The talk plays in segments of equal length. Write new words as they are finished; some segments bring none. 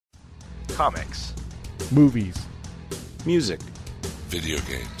Comics. Movies. Music. Video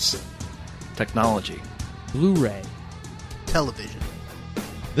games. Technology. Blu-ray. Television.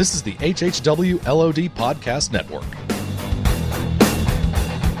 This is the HHW LOD Podcast Network.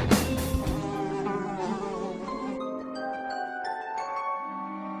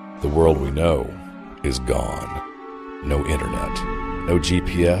 The world we know is gone. No internet, no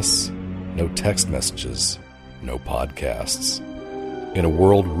GPS, no text messages, no podcasts. In a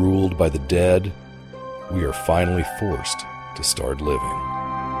world ruled by the dead, we are finally forced to start living.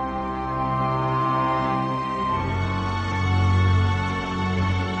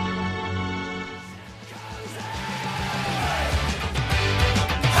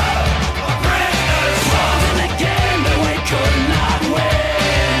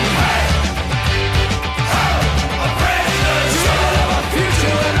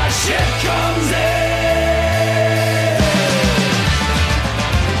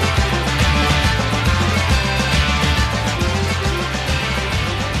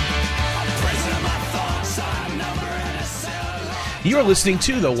 You are listening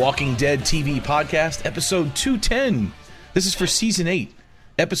to the Walking Dead TV podcast, episode 210. This is for season 8,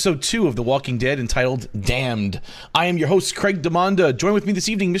 episode 2 of The Walking Dead, entitled Damned. I am your host, Craig DeMonda. Join with me this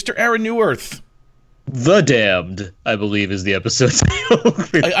evening, Mr. Aaron Neworth. The Damned, I believe, is the episode title.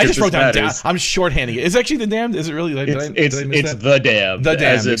 I just wrote down Damned. I'm shorthanding it. Is it actually The Damned? Is it really? It's The Damned. The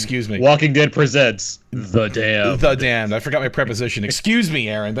Damned, excuse me. Walking Dead presents The Damned. The Damned. I forgot my preposition. Excuse me,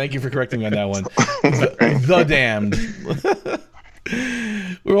 Aaron. Thank you for correcting me on that one. The Damned.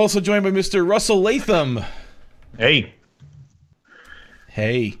 We're also joined by Mr. Russell Latham. Hey.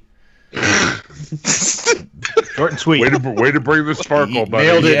 Hey. Short and sweet. Way to bring the sparkle, buddy.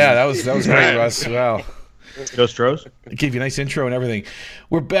 Nailed it. Yeah, that was great, Russ. Wow. Go Stros. I gave you a nice intro and everything.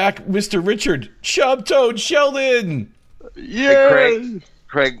 We're back, Mr. Richard Chub-Toad Sheldon. Yeah. Hey,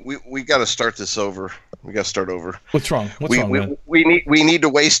 Craig, we got to start this over. We got to start over. What's wrong? Man? We need to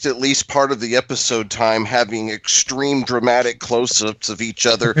waste at least part of the episode time having extreme dramatic close-ups of each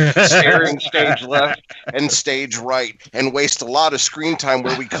other, staring stage left and stage right, and waste a lot of screen time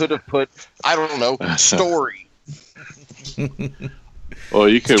where we could have put, I don't know, story. Well,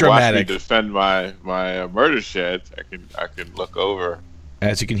 you could watch me defend my murder shed. I can look over.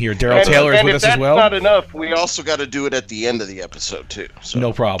 As you can hear, Daryl Taylor is with us as well. If that's not enough, we also got to do it at the end of the episode, too. So.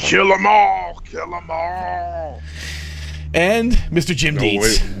 No problem. Kill them all! Kill them all! And Mr. Jim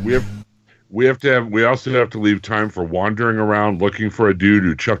Dietz. We also have to leave time for wandering around looking for a dude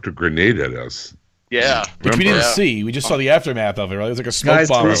who chucked a grenade at us. Yeah. Which we didn't see. We just saw the aftermath of it, right? It was like a smoke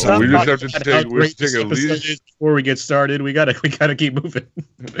bomb. We just have to take at least... Before we get started, we gotta keep moving.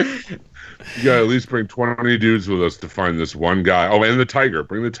 You gotta at least bring 20 dudes with us to find this one guy. Oh, and the tiger.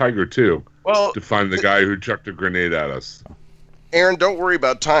 Bring the tiger, too. Well, to find the guy who chucked a grenade at us. Aaron, don't worry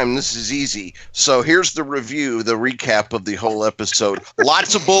about time. This is easy. So here's the review, the recap of the whole episode.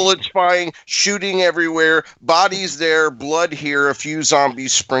 Lots of bullets flying, shooting everywhere, bodies there, blood here, a few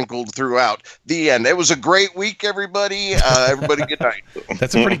zombies sprinkled throughout. The end. It was a great week, everybody. Everybody, good night.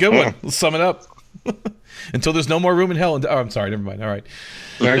 That's a pretty good one. Let's sum it up. Until there's no more room in hell. I'm sorry. Never mind. All right.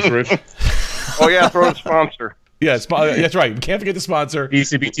 Thanks, Rich. Oh, yeah. Throw a sponsor. Yeah, that's right. We can't forget the sponsor.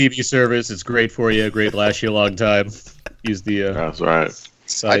 ECB TV service. It's great for you. Great, last you a long time. Use the. That's right.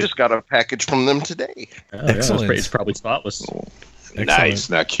 Site. I just got a package from them today. Oh, excellent. Yeah, it's probably spotless. Nice.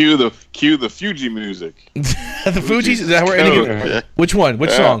 Now cue the Fuji music. The Fugees? Is that where any? Which one?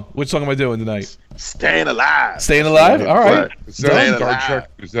 Which song? Which song am I doing tonight? Staying Alive. Staying Alive? All right. Is that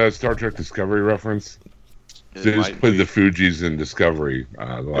a Star Trek Discovery reference? They just played the Fugees in Discovery,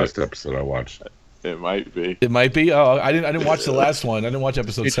 the last episode I watched. It might be. It might be. Oh, I didn't watch the last one. I didn't watch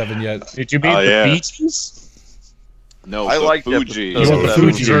episode 7 yet. Did you mean the Bee Gees? No, I like Fugees. The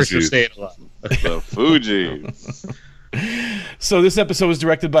Fugees are staying alive. The Fugees. So this episode was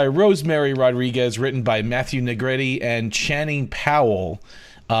directed by Rosemary Rodriguez, written by Matthew Negretti and Channing Powell.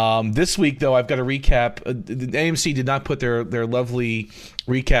 This week, though, I've got a recap. The AMC did not put their lovely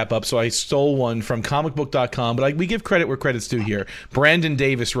recap up, so I stole one from comicbook.com, but we give credit where credit's due here. Brandon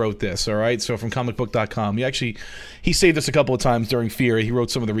Davis wrote this, all right? So from comicbook.com. He saved us a couple of times during Fear. He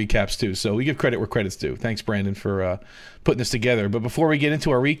wrote some of the recaps, too, so we give credit where credit's due. Thanks, Brandon, for putting this together. But before we get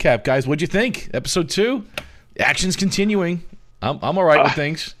into our recap, guys, what'd you think? Episode 2? Action's continuing. I'm all right with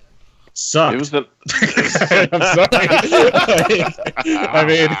things. Sucked. It was the. I'm sorry. I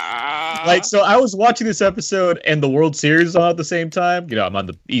mean, so I was watching this episode and the World Series on at the same time. You know, I'm on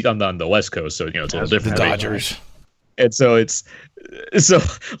the West Coast, so it's a little different. The Dodgers. And so it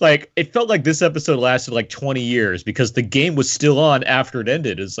felt like this episode lasted like 20 years because the game was still on after it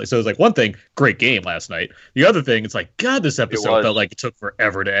ended. It was like one thing, great game last night. The other thing, it's like, God, this episode felt like it took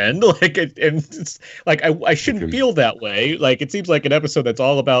forever to end. Like, and it's like I shouldn't feel that way. Like, it seems like an episode that's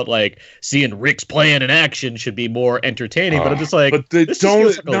all about like seeing Rick's plan in action should be more entertaining. But I'm just like, but they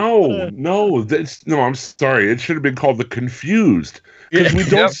don't. No. I'm sorry. It should have been called The Confused. Because we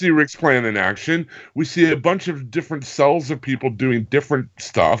don't see Rick's plan in action. We see a bunch of different cells of people doing different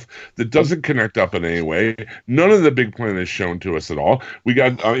stuff that doesn't connect up in any way. None of the big plan is shown to us at all. We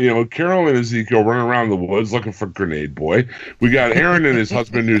got, Carol and Ezekiel running around the woods looking for Grenade Boy. We got Aaron and his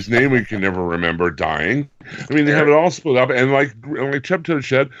husband, whose name we can never remember, dying. I mean, they have it all split up, and like Chub Toad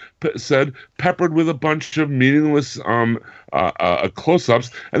said, peppered with a bunch of meaningless close-ups,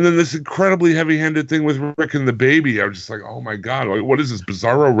 and then this incredibly heavy-handed thing with Rick and the baby. I was just like, oh my god, like, what is this,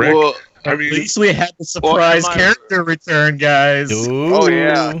 Bizarro Rick? Well, at least we had the surprise character return, guys. Ooh. Oh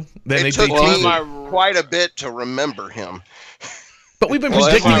yeah, then it took quite a bit to remember him. But we've been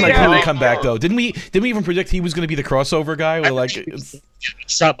predicting like he would come back, though. Didn't we even predict he was going to be the crossover guy? We're like,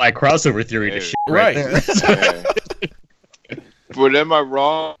 shot my crossover theory to shit right. But am I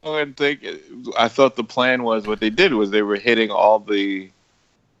wrong in thinking? I thought the plan was what they did was they were hitting all the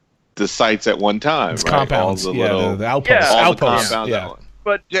sites at one time. It's right? compounds, all the outposts. all outposts. the compounds. Yeah.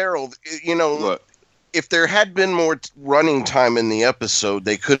 But Daryl, look, if there had been more running time in the episode,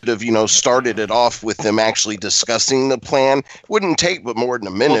 they could have, started it off with them actually discussing the plan. It wouldn't take but more than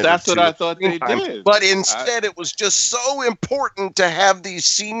a minute. Well, that's what I thought they did. But instead, it was just so important to have these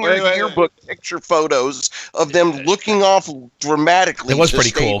senior yearbook picture photos of them looking off dramatically. It was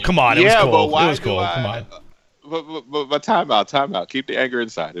pretty cool. Come on, it was cool. But it was cool. Come on. But time out. Keep the anger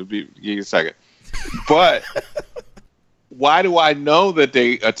inside. Give you a second. But why do I know that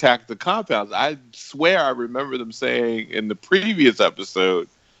they attacked the compounds? I swear I remember them saying in the previous episode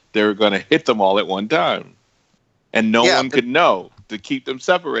they were going to hit them all at one time. And no one could know. To keep them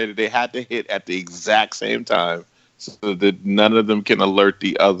separated, they had to hit at the exact same time so that none of them can alert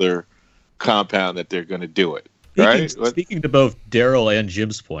the other compound that they're going to do it. Speaking to both Daryl and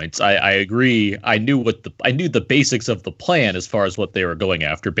Jim's points, I agree. I knew the basics of the plan as far as what they were going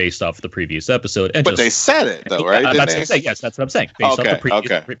after based off the previous episode. But they said it though, right? That's what I'm saying. Yes, that's what I'm saying. Based off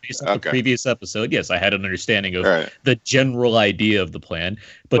the previous episode, yes, I had an understanding of the general idea of the plan.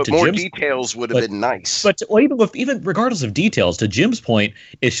 But to more Jim's details would have been nice. But even regardless of details, to Jim's point,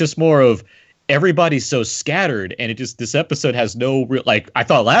 it's just more of everybody's so scattered, and this episode has no real, like, I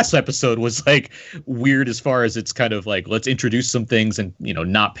thought last episode was like weird as far as it's kind of like, let's introduce some things and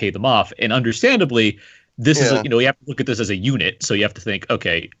not pay them off. And understandably, this is you have to look at this as a unit, so you have to think,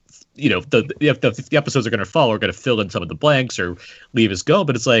 okay, the episodes are going to follow are going to fill in some of the blanks or leave us go.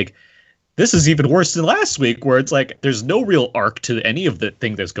 But it's like, this is even worse than last week, where it's like there's no real arc to any of the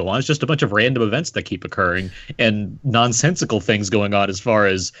things that's going on. It's just a bunch of random events that keep occurring and nonsensical things going on as far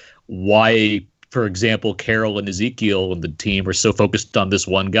as why, for example, Carol and Ezekiel and the team are so focused on this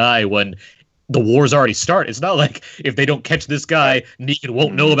one guy when the war's already started. It's not like if they don't catch this guy, Negan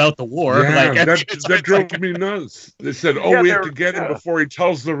won't know about the war. Yeah, that drove me nuts. They said, we have to get him before he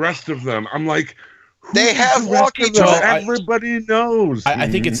tells the rest of them. I'm like, they have walkie-talkies. Everybody knows. I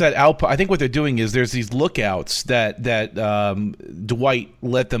think it's that output. I think what they're doing is there's these lookouts that Dwight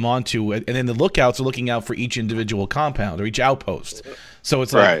let them onto, and then the lookouts are looking out for each individual compound or each outpost. So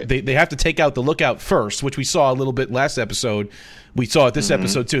it's like they have to take out the lookout first, which we saw a little bit last episode. We saw it this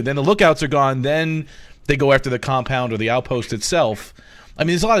episode too. Then the lookouts are gone. Then they go after the compound or the outpost itself. I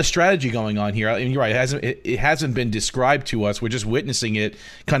mean, there's a lot of strategy going on here. I mean, you're right. It hasn't been described to us. We're just witnessing it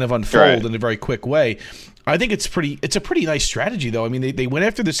kind of unfold in a very quick way. I think it's a pretty nice strategy, though. I mean, they went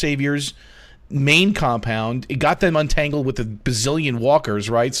after the Savior's main compound. It got them untangled with a bazillion walkers,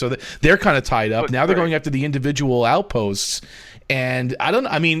 right? So they're kind of tied up. Now they're going after the individual outposts. And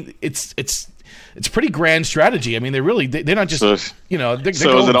it's pretty grand strategy. I mean, they're not just is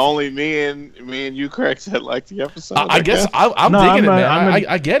it only me and you, Craig, that like the episode? I guess I'm digging it, man.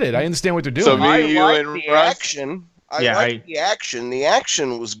 I get it. I understand what they're doing. So I like the action. The action. The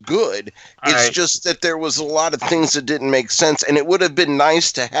action was good. It's just that there was a lot of things that didn't make sense, and it would have been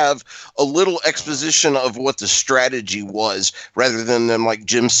nice to have a little exposition of what the strategy was, rather than them, like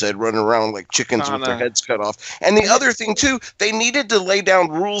Jim said, running around like chickens with their heads cut off. And the other thing too, they needed to lay down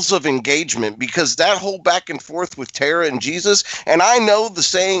rules of engagement, because that whole back and forth with Tara and Jesus, and I know the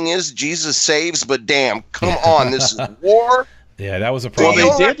saying is Jesus saves, but damn, come on, this is war. Yeah, that was a problem.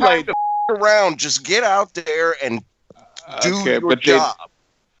 Well, they did like around. Just get out there and do your job.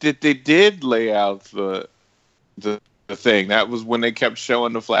 They did lay out the thing. That was when they kept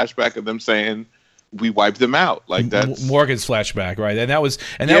showing the flashback of them saying we wiped them out. Like that's Morgan's flashback, right? And that was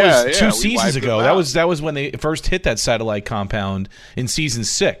Yeah, two we seasons wiped ago. them That out. was when they first hit that satellite compound in season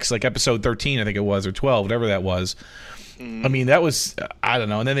 6, like episode 13, I think it was, or 12, whatever that was. I mean, that was, I don't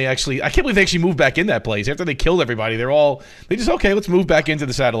know. And then I can't believe they actually moved back in that place after they killed everybody. They just, okay, let's move back into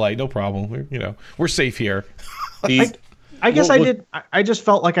the satellite. No problem. We're safe here. I guess I just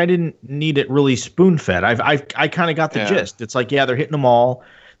felt like I didn't need it really spoon fed. I kind of got the gist. It's like, they're hitting them all.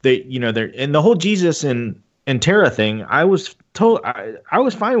 They're and the whole Jesus and Tara thing. I was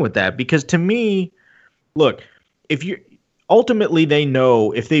fine with that, because to me, look, ultimately they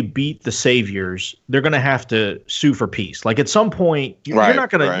know if they beat the Saviors, they're going to have to sue for peace. Like at some point, you're not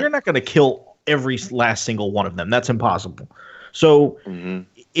going to kill every last single one of them. That's impossible. So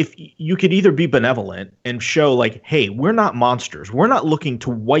if you could either be benevolent and show like, hey, we're not monsters. We're not looking to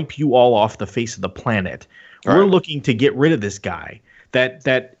wipe you all off the face of the planet. Right. We're looking to get rid of this guy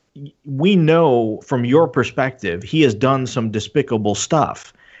that we know from your perspective, he has done some despicable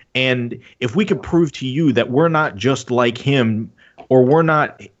stuff. And if we could prove to you that we're not just like him, or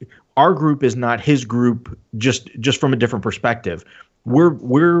our group is not his group, just from a different perspective,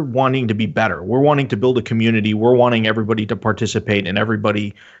 we're wanting to be better. We're wanting to build a community. We're wanting everybody to participate and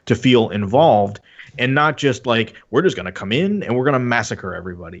everybody to feel involved, and not just like, we're just going to come in and we're going to massacre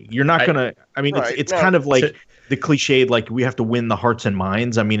everybody. You're not going to, I mean, it's kind of like the cliched, like we have to win the hearts and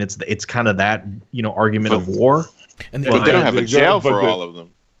minds. I mean, it's kind of that, argument of war. And but they don't have a jail for all of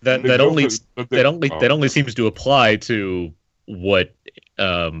them. That only seems to apply to what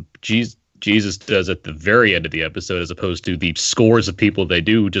Jesus does at the very end of the episode, as opposed to the scores of people they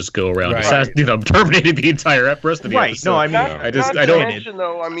do just go around terminating the entire rest of the episode.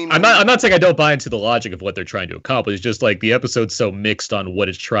 No, I mean, I'm not saying I don't buy into the logic of what they're trying to accomplish. It's just like the episode's so mixed on what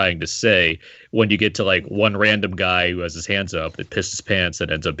it's trying to say. When you get to like one random guy who has his hands up that pisses his pants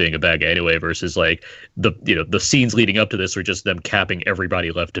that ends up being a bad guy anyway, versus like the scenes leading up to this are just them capping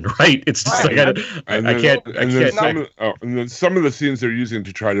everybody left and right. It's just like I can't. And then some of the scenes they're using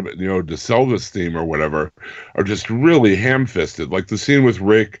to try to to sell this theme or whatever are just really ham-fisted. Like the scene with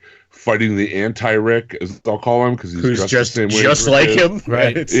Rick fighting the anti-Rick, as I'll call him, because he's dressed the same way just like him,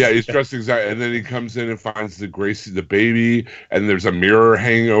 right? Yeah, he's dressed exactly. And then he comes in and finds the baby, and there's a mirror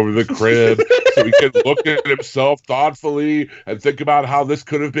hanging over the crib, so he can look at himself thoughtfully and think about how this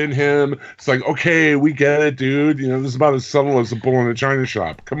could have been him. It's like, okay, we get it, dude. This is about as subtle as a bull in a china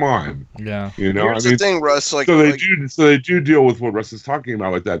shop. Come on. Yeah. Here's the thing, Russ. So they do deal with what Russ is talking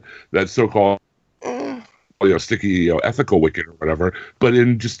about, like that so-called sticky ethical wicket or whatever, but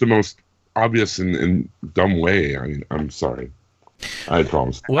in just the most obvious and dumb way. I mean, I'm sorry. I had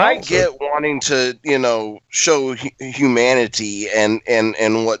problems. Well, I get wanting to, show humanity and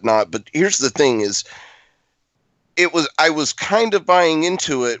whatnot, but here's the thing: is I was kind of buying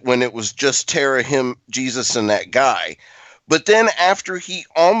into it when it was just Tara, him, Jesus, and that guy. But then after he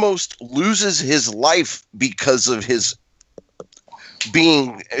almost loses his life because of his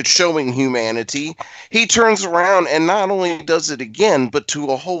showing humanity, he turns around and not only does it again, but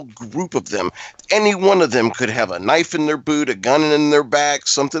to a whole group of them. Any one of them could have a knife in their boot, a gun in their back,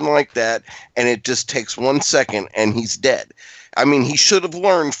 something like that, and it just takes 1 second and he's dead. I mean, he should have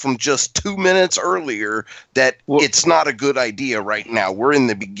learned from just 2 minutes earlier that it's not a good idea right now. We're in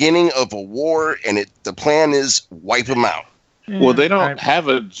the beginning of a war, and the plan is wipe them out. Well, they don't have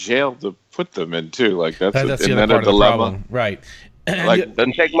a jail to put them in, too. Like that's the other part of the problem, right? Like,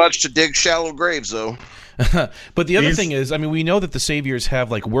 doesn't take much to dig shallow graves, though. But the other thing is, I mean, we know that the Saviors have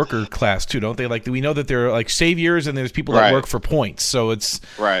like worker class too, don't they? Like we know that they're like Saviors, and there's people that work for points. So it's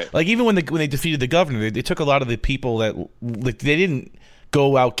like even when they defeated the governor, they took a lot of the people that they didn't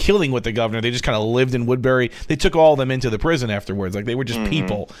go out killing with the governor. They just kind of lived in Woodbury. They took all of them into the prison afterwards. Like they were just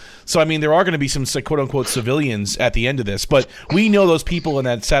people. So I mean, there are going to be some quote unquote civilians at the end of this, but we know those people in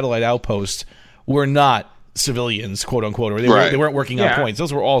that satellite outpost were not civilians, quote unquote, or they weren't working on points.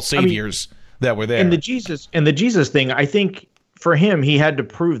 Those were all Saviors that were there. And the Jesus thing, I think for him, he had to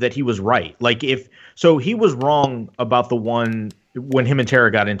prove that he was right. Like so he was wrong about the one when him and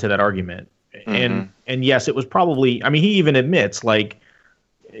Tara got into that argument. And yes, it was probably, I mean, he even admits like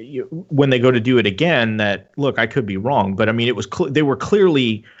when they go to do it again that, look, I could be wrong, but I mean, it was they were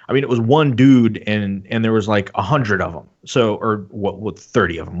clearly, I mean, it was one dude and there was like 100 of them. So, or what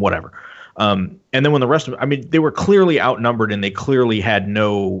 30 of them, whatever. And then when the rest of them, I mean, they were clearly outnumbered and they clearly had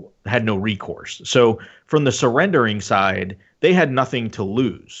no recourse. So from the surrendering side, they had nothing to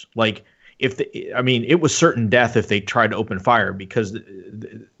lose. Like it was certain death if they tried to open fire because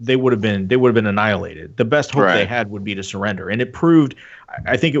they would have been annihilated. The best hope they had would be to surrender. And it proved,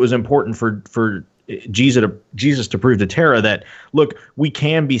 I think it was important for Jesus to prove to Tara that, look, we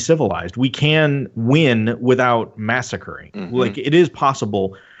can be civilized. We can win without massacring. Mm-hmm. Like, it is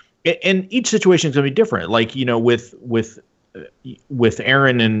possible. And each situation is going to be different. Like, you know, with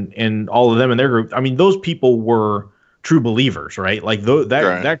Aaron and all of them and their group, I mean, those people were true believers, right? Like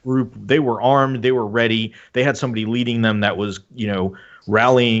that group, they were armed, they were ready. They had somebody leading them that was, you know,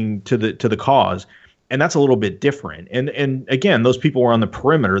 rallying to the cause. And that's a little bit different. And again, those people were on the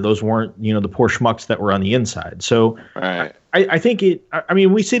perimeter. Those weren't, you know, the poor schmucks that were on the inside. So I think I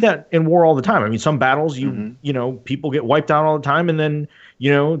mean, we see that in war all the time. I mean, some battles, you know, people get wiped out all the time. And then, you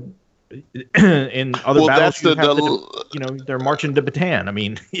know, in other battles, you know, they're marching to Bataan. I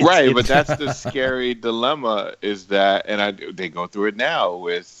mean, but that's the scary dilemma, is that, and they go through it now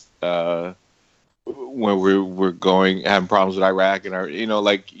with when we're having problems with Iraq and you know,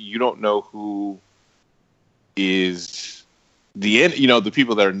 like, you don't know who is you know, the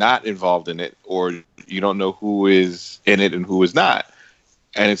people that are not involved in it, or you don't know who is in it and who is not.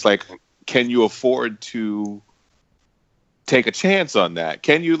 And it's like, can you afford to take a chance on that?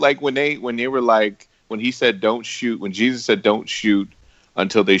 Can you, like, when they were like, when he said don't shoot, when Jesus said don't shoot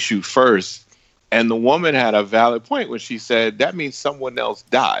until they shoot first, and the woman had a valid point when she said that means someone else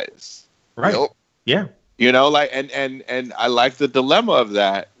dies, right? Yeah, you know, like, and I like the dilemma of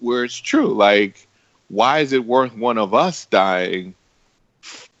that, where it's true, like, why is it worth one of us dying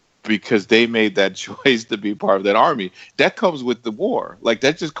because they made that choice to be part of that army? That comes with the war. Like,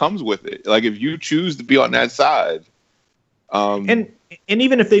 that just comes with it. Like, if you choose to be on that side. And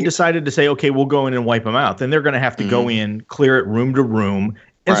even if they decided to say, okay, we'll go in and wipe them out, then they're going to have to go in, clear it room to room.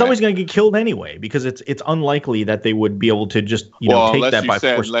 And somebody's going to get killed anyway, because it's unlikely that they would be able to just, you know, take that by force.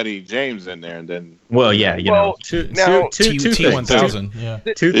 Unless you said Lenny James in there, and then. Well, yeah, you know. T-1000. Yeah.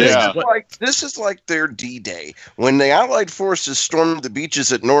 Two things. This is like their D-Day. When the Allied forces stormed the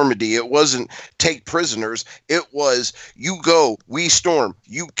beaches at Normandy, it wasn't take prisoners. It was, you go, we storm,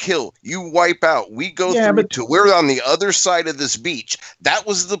 you kill, you wipe out, we go through to, we're on the other side of this beach. That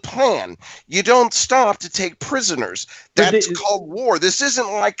was the plan. You don't stop to take prisoners. That's called war. This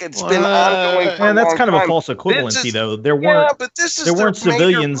isn't like it's been ongoing for a long that's kind time. of a false equivalency, though. There weren't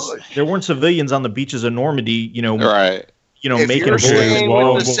civilians. There weren't civilians on the beaches of Normandy, you know, you know, making a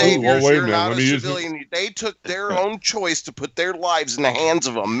you're not a civilian. They took their own choice to put their lives in the hands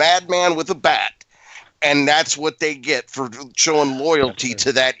of a madman with a bat, and that's what they get for showing loyalty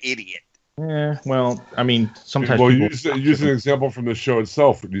to that idiot. Yeah, well, I mean, sometimes. Well, use an example from the show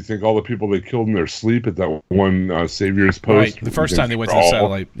itself. Do you think all the people they killed in their sleep at that one Savior's post? Right, the first time they went to the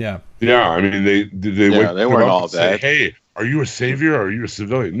satellite. Yeah. Yeah, I mean, they weren't all dead. Hey, are you a savior or are you a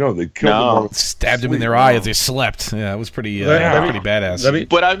civilian? No, they killed them. Stabbed him in their eye as they slept. Yeah, it was pretty badass.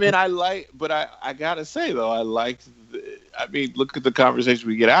 But I mean, I gotta say though, I mean, look at the conversation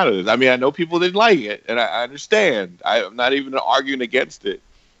we get out of this. I mean, I know people didn't like it, and I understand. I'm not even arguing against it,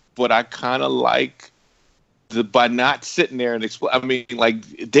 but I kind of like by not sitting there and explain. I mean, like,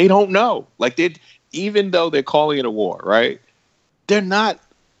 they don't know. Like, even though they're calling it a war, right? They're not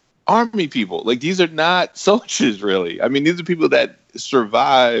army people. Like, these are not soldiers, really. I mean, these are people that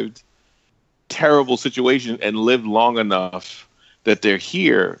survived terrible situations and lived long enough that they're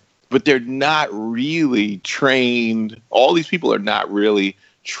here, but they're not really trained. All these people are not really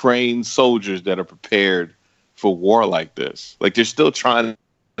trained soldiers that are prepared for war like this. Like, they're still trying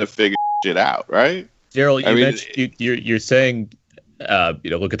to figure shit out, right? Daryl, you're saying,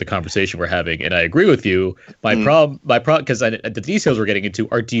 look at the conversation we're having, and I agree with you. My problem, because the details we're getting into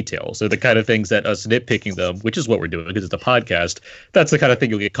are details. They're the kind of things that us nitpicking them, which is what we're doing because it's a podcast. That's the kind of thing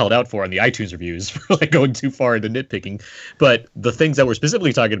you'll get called out for on the iTunes reviews for like going too far into nitpicking. But the things that we're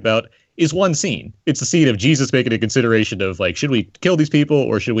specifically talking about is one scene. It's the scene of Jesus making a consideration of like, should we kill these people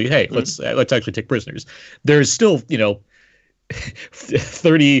or should we? Hey, let's actually take prisoners. There's still,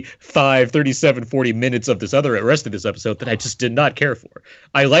 35, 37, 40 minutes of this rest of this episode that I just did not care for.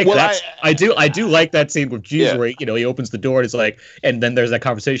 I like that. I do like that scene with Jesus where he opens the door and it's like, and then there's that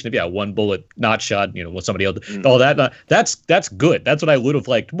conversation of one bullet not shot, with somebody else, all that. That's good. That's what I would have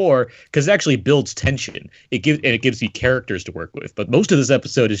liked more because it actually builds tension. It gives you characters to work with. But most of this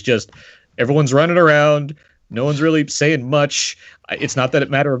episode is just everyone's running around. No one's really saying much. It's not that it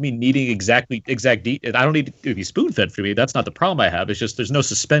matter of me needing exact detail. I don't need to be spoon-fed for me. That's not the problem I have. It's just there's no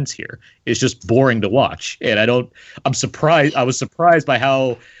suspense here. It's just boring to watch. And I'm surprised. I was surprised by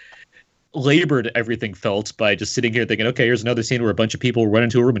how labored everything felt by just sitting here thinking, okay, here's another scene where a bunch of people run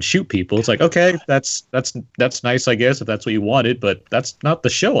into a room and shoot people. It's like, okay, that's nice, I guess, if that's what you wanted, but that's not the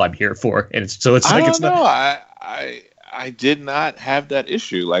show I'm here for. And it's not. I did not have that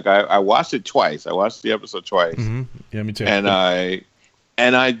issue. Like I watched it twice. I watched the episode twice. Mm-hmm. Yeah, me too. And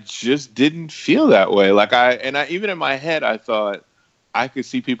And I just didn't feel that way. Like even in my head, I thought I could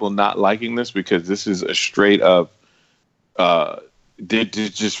see people not liking this because this is a straight up, they're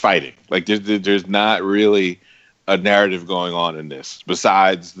just fighting. Like there's not really a narrative going on in this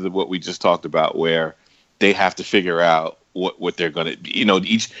besides what we just talked about, where they have to figure out what they're going to,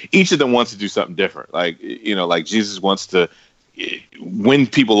 each of them wants to do something different. Like, like Jesus wants to win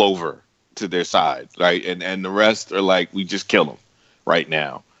people over to their side, right? And the rest are like, we just kill them right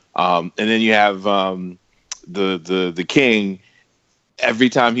now. And then you have the king. Every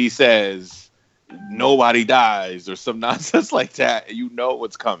time he says nobody dies or some nonsense like that,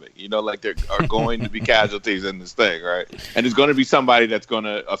 what's coming. Like there are going to be casualties in this thing, right? And there's going to be somebody that's going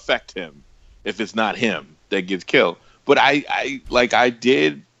to affect him if it's not him that gets killed. But I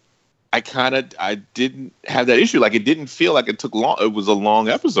didn't have that issue. Like, it didn't feel like it took long. It was a long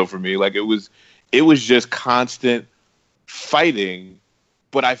episode for me. Like, it was just constant fighting,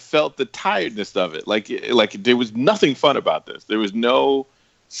 but I felt the tiredness of it. Like there was nothing fun about this. There was no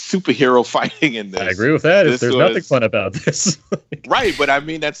superhero fighting in this. I agree with that. There's nothing fun about this. Right, but I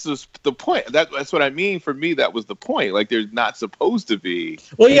mean, that's just the point. That's what I mean. For me, that was the point. Like, there's not supposed to be.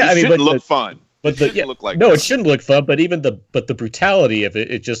 Well, yeah, it shouldn't look fun. But look like it shouldn't look fun. But even the brutality of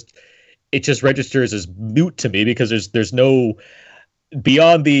it, it just registers as moot to me, because there's no,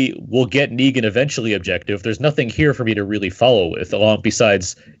 beyond the we'll get Negan eventually objective, there's nothing here for me to really follow with, along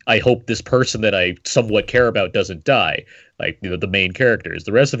besides I hope this person that I somewhat care about doesn't die, like the main characters.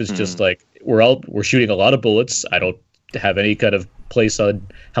 The rest of it's just like we're shooting a lot of bullets. I don't have any kind of place on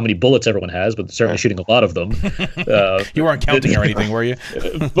how many bullets everyone has, but certainly shooting a lot of them. You weren't counting or anything, were you?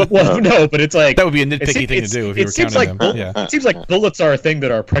 No, but it's like that would be a nitpicky thing to do if you were counting them. It seems like bullets are a thing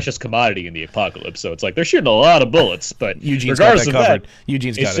that are a precious commodity in the apocalypse. So it's like they're shooting a lot of bullets, but Eugene's got that covered.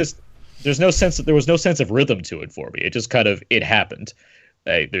 Eugene's got it. There was no sense of rhythm to it for me. It just kind of happened.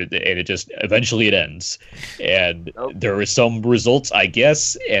 And it just eventually it ends, and there are some results, I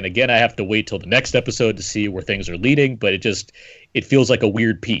guess. And again, I have to wait till the next episode to see where things are leading. But it feels like a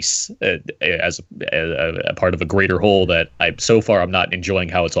weird piece as a part of a greater whole that I'm not enjoying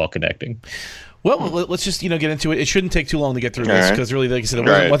how it's all connecting. Well, let's just get into it. It shouldn't take too long to get through this, because really, like I said,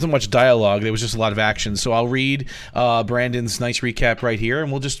 there wasn't much dialogue. There was just a lot of action. So I'll read Brandon's nice recap right here,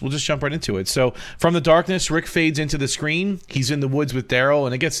 and we'll just jump right into it. So from the darkness, Rick fades into the screen. He's in the woods with Daryl,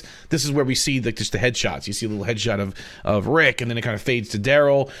 and I guess this is where we see just the headshots. You see a little headshot of Rick, and then it kind of fades to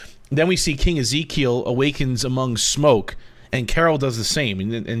Daryl. Then we see King Ezekiel awakens among smoke, and Carol does the same.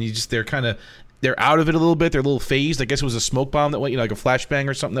 And they're out of it a little bit. They're a little phased. I guess it was a smoke bomb that went, like a flashbang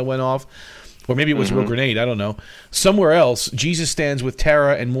or something that went off. Or maybe it was a real grenade. I don't know. Somewhere else, Jesus stands with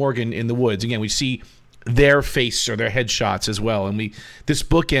Tara and Morgan in the woods. Again, we see their face or their headshots as well. And this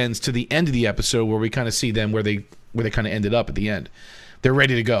book ends to the end of the episode where we kind of see them where they kind of ended up at the end. They're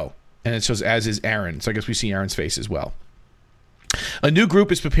ready to go. And it shows, as is Aaron. So I guess we see Aaron's face as well. A new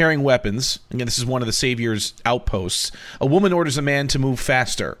group is preparing weapons. Again, this is one of the Savior's outposts. A woman orders a man to move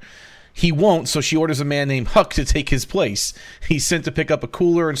faster. He won't, so she orders a man named Huck to take his place. He's sent to pick up a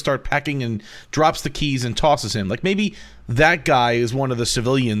cooler and start packing, and drops the keys and tosses him. Like, maybe that guy is one of the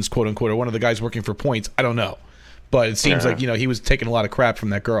civilians, quote unquote, or one of the guys working for Points. I don't know. But it seems like, he was taking a lot of crap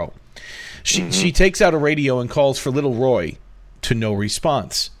from that girl. She takes out a radio and calls for Little Roy, to no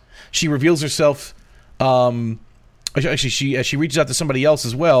response. She reveals herself. Actually, she reaches out to somebody else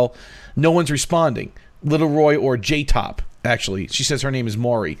as well. No one's responding. Little Roy or J-Top. Actually, she says her name is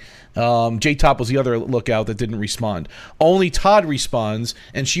Maury. J-Top was the other lookout that didn't respond. Only Todd responds,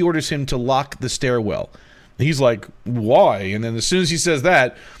 and she orders him to lock the stairwell. And he's like, why? And then as soon as he says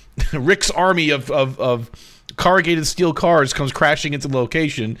that, Rick's army of corrugated steel cars comes crashing into the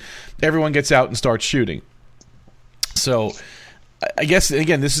location. Everyone gets out and starts shooting. So I guess,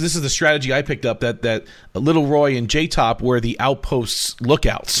 again, this is the strategy I picked up, that Little Roy and J-Top were the outpost's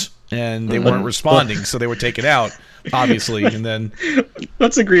lookouts, and they weren't responding, so they were taken out. Obviously, and then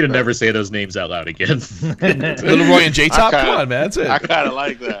let's agree to never say those names out loud again. Little Roy and J-Top, come on, man, that's it. I kind of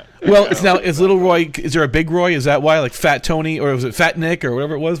like that. Well, is Little Roy? Is there a Big Roy? Is that why, like Fat Tony, or was it Fat Nick, or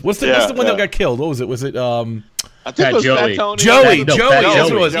whatever it was? What's the one that got killed? What was it? Was it I think it was Joey. Fat Tony. Joey. Fat That's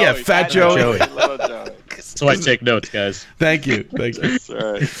what it was. Joey. Yeah, Fat Joey. So I take notes, guys. Thank you. That's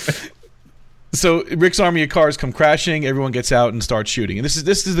right. So Rick's army of cars come crashing. Everyone gets out and starts shooting. And this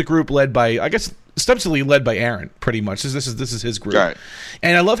is the group led by, I guess, ostensibly led by Aaron, pretty much. This is his group. Right.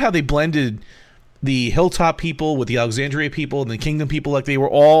 And I love how they blended the Hilltop people with the Alexandria people and the Kingdom people. Like, they were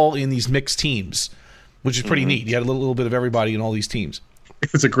all in these mixed teams, which is pretty neat. You had a little bit of everybody in all these teams.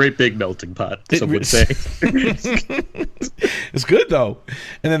 It was a great big melting pot, some would say. It's good, though.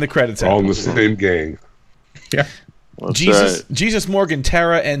 And then the credits all happen. in the same gang. Yeah. Jesus, Morgan,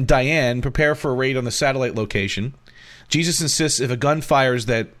 Tara, and Diane prepare for a raid on the satellite location. Jesus insists if a gun fires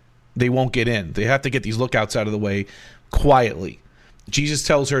that they won't get in. They have to get these lookouts out of the way quietly. Jesus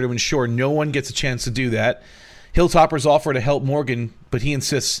tells her to ensure no one gets a chance to do that. Hilltoppers offer to help Morgan, but he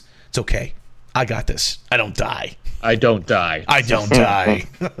insists, it's okay. I got this. I don't die. I don't die. I don't die.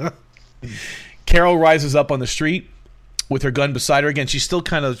 Carol rises up on the street with her gun beside her. Again, she's still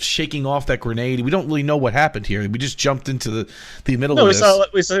kind of shaking off that grenade. We don't really know what happened here. We just jumped into the middle of this.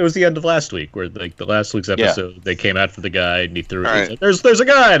 We saw it was the end of last week, where like the last week's episode, they came out for the guy and he threw. Right. Like, there's a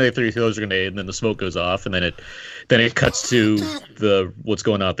guy, and he throws a grenade, and then the smoke goes off, and then it cuts to what's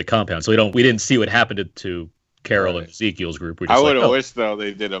going on at the compound. So we didn't see what happened to Carol and Ezekiel's group. I would have wished though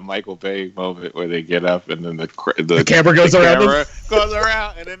they did a Michael Bay moment where they get up and then the camera goes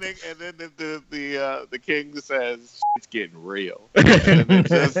around, and then the king says it's getting real, and then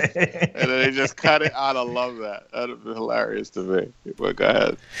they just cut it out. I love that. That would be hilarious to me. But go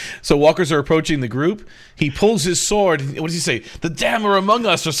ahead. So walkers are approaching the group. He pulls his sword. What does he say? The damned are among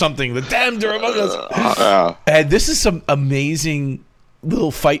us, or something. The damned are among us. And this is some amazing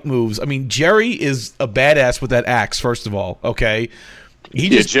little fight moves. I mean, Jerry is a badass with that axe, first of all, okay?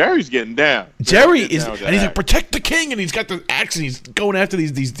 Jerry's getting down. Jerry is, and he's like, protect the king, and he's got the axe, and he's going after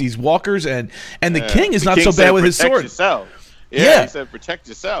these walkers, and the king is not so bad with his sword. Yourself. Yeah, he said protect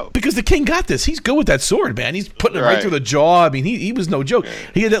yourself. Because the king got this. He's good with that sword, man. He's putting it right through the jaw. I mean, he was no joke.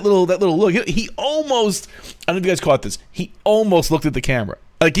 He had that little look. He almost, I don't know if you guys caught this, he almost looked at the camera.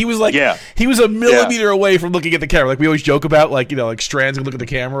 Like he was he was a millimeter away from looking at the camera. Like we always joke about, like, you know, like Strands would look at the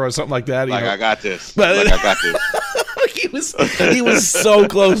camera or something like that. I got this. I got this. he was so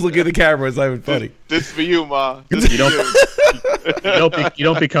close looking at the camera. It's not even funny. This for you, Ma. You don't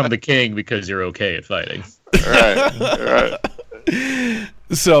become the king because you're okay at fighting. Right.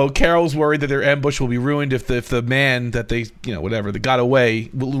 So Carol's worried that their ambush will be ruined if the man that they, that got away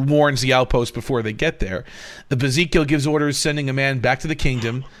warns the outpost before they get there. Ezekiel gives orders sending a man back to the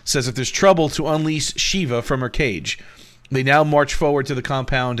kingdom, says if there's trouble to unleash Shiva from her cage. They now march forward to the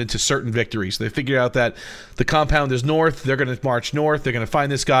compound and to certain victories. They figure out that the compound is north. They're going to march north. They're going to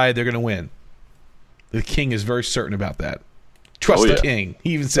find this guy. They're going to win. The king is very certain about that. Trust the king.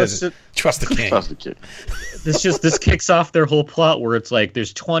 He even says it. Trust the king. Trust the king. This kicks off their whole plot where it's like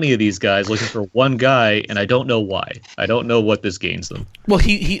there's 20 of these guys looking for one guy, and I don't know why. I don't know what this gains them. Well,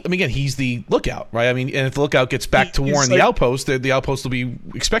 he's the lookout, right? I mean, and if the lookout gets back to warn the outpost, the outpost will be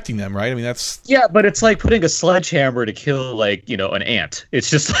expecting them, right? I mean, that's but it's like putting a sledgehammer to kill an ant. It's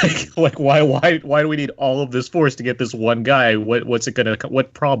just like why do we need all of this force to get this one guy?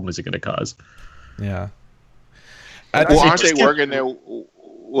 What problem is it gonna cause? Yeah. Aren't they working their?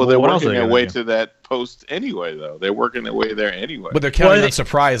 Well, they're working their way to that post anyway, though. They're working their way there anyway. But they're counting on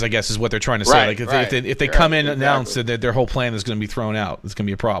surprise, I guess, is what they're trying to say. Like if they come in and announce that their whole plan is going to be thrown out, it's going to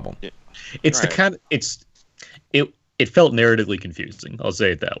be a problem. It's it felt narratively confusing. I'll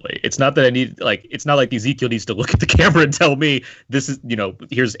say it that way. It's not that it's not like Ezekiel needs to look at the camera and tell me this is,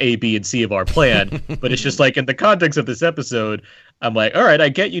 here's A, B, and C of our plan. But it's just like in the context of this episode, I'm like, all right, I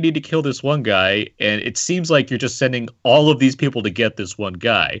get you need to kill this one guy, and it seems like you're just sending all of these people to get this one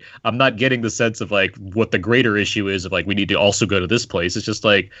guy. I'm not getting the sense of like what the greater issue is of like we need to also go to this place. It's just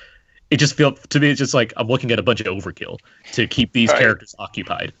like it just feels to me. It's just like I'm looking at a bunch of overkill to keep these characters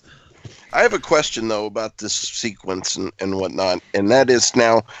occupied. I have a question, though, about this sequence and whatnot, and that is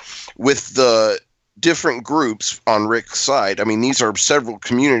now with the different groups on Rick's side. I mean, these are several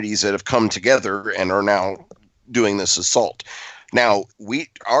communities that have come together and are now doing this assault. Now,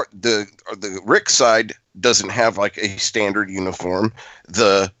 the Rick side doesn't have like a standard uniform.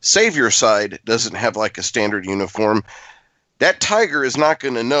 The Savior side doesn't have like a standard uniform. That tiger is not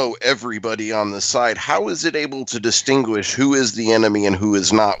going to know everybody on the side. How is it able to distinguish who is the enemy and who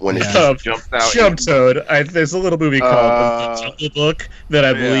is not when it jumps out? Chubtoad. There's a little movie called The Jungle Book that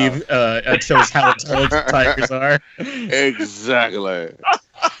I believe shows how intelligent tigers are. Exactly.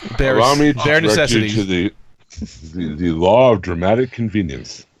 Allow me to direct you to the law of dramatic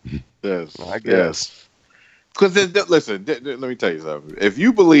convenience. Yes, I guess. Because listen, let me tell you something. If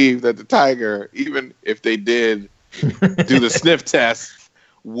you believe that the tiger, even if they did do the sniff test,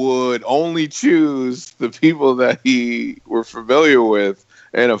 would only choose the people that he were familiar with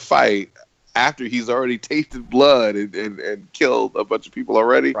in a fight after he's already tasted blood and killed a bunch of people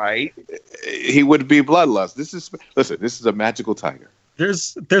already, right? He would be bloodlust. This is a magical tiger.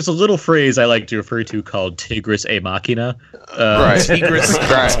 There's a little phrase I like to refer to called Tigris a Machina. Right. Tigris.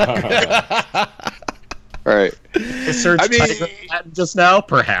 Right. Search tiger just now,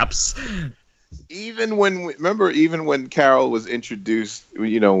 perhaps. even when Carol was introduced, to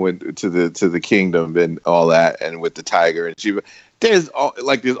the kingdom and all that, and with the tiger and Shiva, there's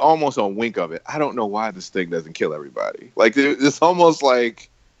almost a wink of it. I don't know why this thing doesn't kill everybody. Like it's almost like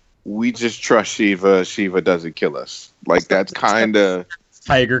we just trust Shiva. Shiva doesn't kill us. Like that's kind of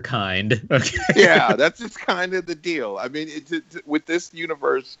tiger kind. Okay. Yeah, that's just kind of the deal. I mean, with this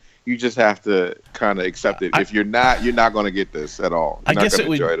universe, you just have to kind of accept it. If you're not going to get this at all. I guess it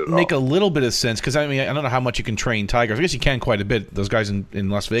would make a little bit of sense because I don't know how much you can train tigers. I guess you can quite a bit. Those guys in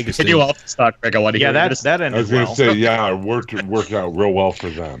Las Vegas. Can you off stock, Greg? I want to hear that ended I was going to say, it worked out real well for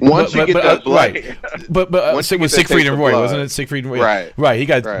them. Once you get that blood, right? But with Siegfried and Roy, wasn't it? Siegfried and Roy, right? He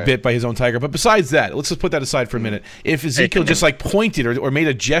got bit by his own tiger. But besides that, let's just put that aside for a minute. If Ezekiel just like pointed or made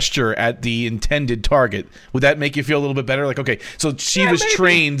a gesture at the intended target, would that make you feel a little bit better? Like, okay, so she was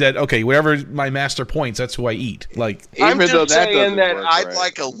trained that whatever my master points, that's who I eat. Like, I'm just saying that I'd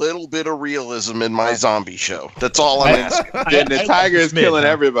like a little bit of realism in my zombie show. That's all I'm asking. Then the tiger is killing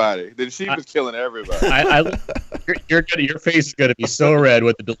everybody. Then she was killing everybody. Your face is going to be so red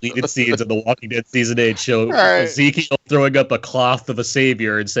with the deleted scenes of The Walking Dead Season 8 show. Right. Ezekiel throwing up a cloth of a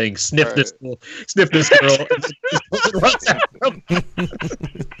savior and saying, sniff this girl.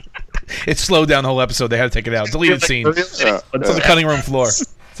 It slowed down the whole episode. They had to take it out. Deleted scene. It's on the cutting room floor.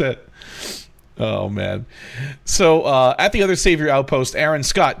 That's it. Oh, man. So at the other Savior outpost, Aaron,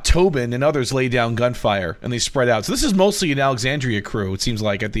 Scott, Tobin, and others lay down gunfire, and they spread out. So this is mostly an Alexandria crew, it seems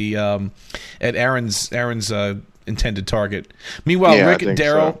like, at Aaron's intended target. Meanwhile, Rick,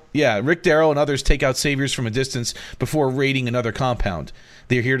 Darrow, and others take out Saviors from a distance before raiding another compound.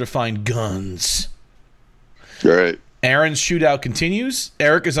 They're here to find guns. Right. Aaron's shootout continues.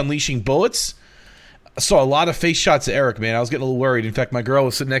 Eric is unleashing bullets. I saw a lot of face shots of Eric, man. I was getting a little worried. In fact, my girl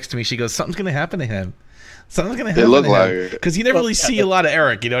was sitting next to me. She goes, something's going to happen to him. Something's going to happen to him. Because you never really see a lot of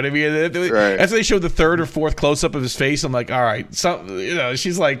Eric, you know what I mean? Right. After they showed the third or fourth close-up of his face, I'm like, all right.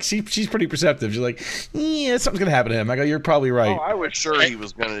 She's like, she's pretty perceptive. She's like, yeah, something's going to happen to him. I go, you're probably right. Oh, I was sure he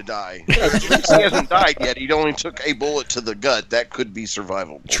was going to die. He hasn't died yet. He only took a bullet to the gut. That could be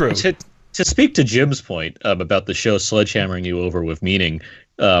survivable. True. To speak to Jim's point about the show sledgehammering you over with meaning,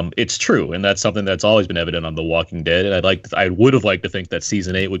 it's true, and that's something that's always been evident on The Walking Dead. And I would have liked to think that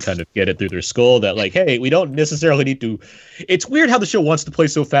season 8 would kind of get it through their skull that, like, hey, we don't necessarily need to. It's weird how the show wants to play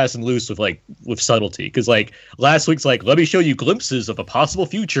so fast and loose with subtlety, because like last week's like, let me show you glimpses of a possible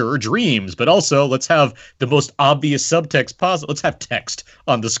future or dreams, but also let's have the most obvious subtext possible. Let's have text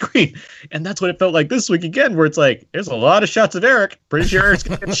on the screen, and that's what it felt like this week again, where it's like, there's a lot of shots of Eric. Pretty sure Eric's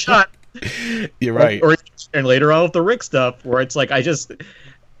gonna get shot. You're right. And later on with the Rick stuff, where it's like,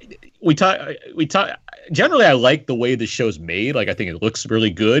 we talk. Generally, I like the way the show's made. Like, I think it looks really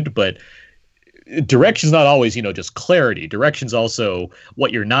good, but direction's not always, just clarity. Direction's also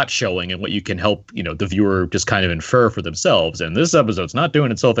what you're not showing and what you can help, the viewer just kind of infer for themselves. And this episode's not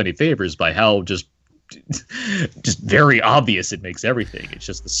doing itself any favors by how just very obvious it makes everything. It's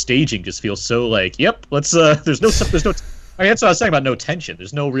just the staging just feels so like, yep, let's. There's no. I mean, that's what I was saying about no tension.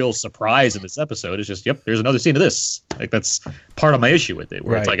 There's no real surprise in this episode. It's just, yep, there's another scene of this. Like, that's part of my issue with it,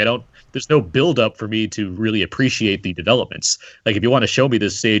 where it's like, there's no build up for me to really appreciate the developments. Like, if you want to show me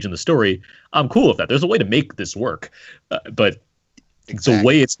this stage in the story, I'm cool with that. There's a way to make this work. But the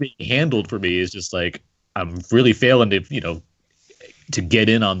way it's being handled for me is just like, I'm really failing to, to get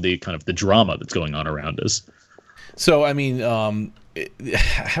in on the kind of the drama that's going on around us. So, I mean,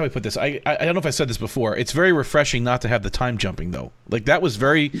 how do I put this? I don't know if I said this before. It's very refreshing not to have the time jumping, though. Like, that was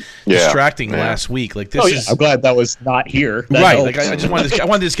very distracting last week. Like, this is. I'm glad that was not here. Right. Like, I just wanted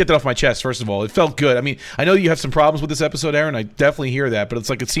to just get that off my chest. First of all, it felt good. I mean, I know you have some problems with this episode, Aaron. I definitely hear that, but it's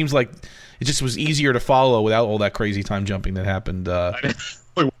like, it seems like it just was easier to follow without all that crazy time jumping that happened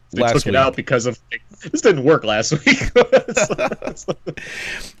last took week. It out because of this didn't work last week.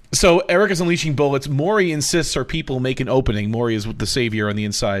 So Eric is unleashing bullets. Maury insists our people make an opening. Maury is the savior on the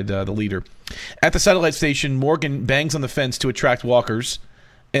inside, the leader. At the satellite station, Morgan bangs on the fence to attract walkers.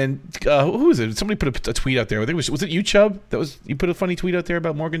 And who is it? Somebody put a tweet out there. I think was it you, Chubb? You put a funny tweet out there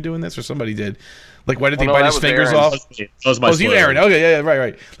about Morgan doing this, or somebody did? Like, why did they bite his fingers off? That was you, Aaron. Okay, yeah,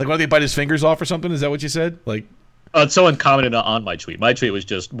 right. Like, why did they bite his fingers off or something? Is that what you said? Like. Someone commented on my tweet. My tweet was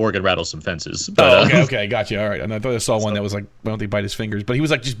just Morgan rattles some fences. But, okay, gotcha. All right. And I thought I saw one that was like, why don't they bite his fingers? But he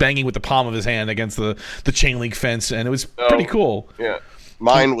was like just banging with the palm of his hand against the chain link fence, and it was pretty cool. Yeah.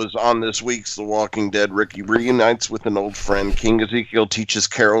 Mine was on this week's The Walking Dead. Ricky reunites with an old friend. King Ezekiel teaches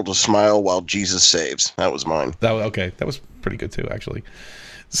Carol to smile while Jesus saves. That was mine. That was pretty good too, actually.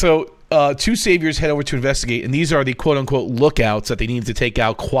 So two saviors head over to investigate, and these are the quote-unquote lookouts that they need to take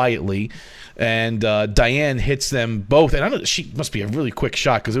out quietly. And Diane hits them both, and I don't know, she must be a really quick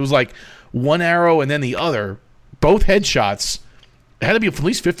shot because it was like one arrow and then the other, both headshots. It had to be at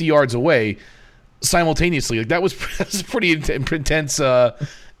least 50 yards away simultaneously. Like that was pretty intense. I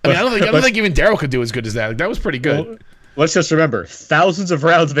mean, I don't think even Daryl could do as good as that. Like, that was pretty good. Well, let's just remember, thousands of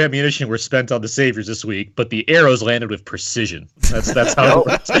rounds of ammunition were spent on the saviors this week, but the arrows landed with precision. That's how it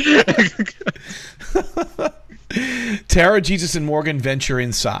works. Tara, Jesus, and Morgan venture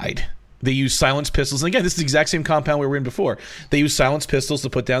inside. They use silenced pistols. And again, this is the exact same compound we were in before. They use silenced pistols to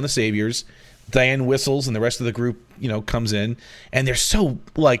put down the saviors. Diane whistles, and the rest of the group, comes in. And they're so,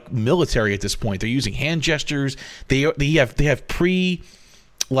 military at this point. They're using hand gestures. They have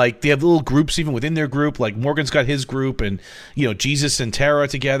they have little groups even within their group. Like Morgan's got his group, and Jesus and Tara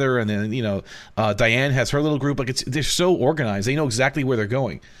together, and then Diane has her little group. Like they're so organized. They know exactly where they're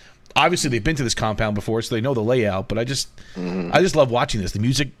going. Obviously, they've been to this compound before, so they know the layout. But I just love watching this. The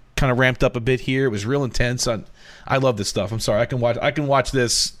music kind of ramped up a bit here. It was real intense. I love this stuff. I'm sorry. I can watch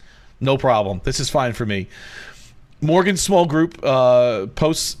this, no problem. This is fine for me. Morgan's small group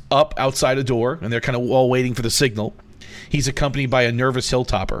posts up outside a door, and they're kind of all waiting for the signal. He's accompanied by a nervous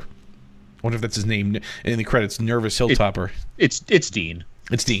hilltopper. I wonder if that's his name in the credits. Nervous hilltopper. It's Dean.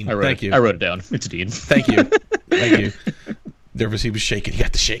 It's Dean. Thank you. I wrote it down. It's Dean. Thank you. Thank you. Nervous. He was shaking. He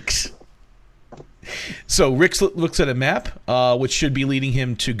got the shakes. So Rick looks at a map, which should be leading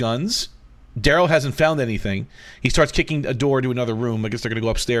him to guns. Daryl hasn't found anything. He starts kicking a door to another room. I guess they're going to go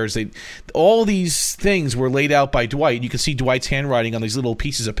upstairs. All these things were laid out by Dwight. You can see Dwight's handwriting on these little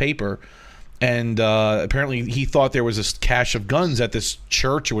pieces of paper. And apparently he thought there was a cache of guns at this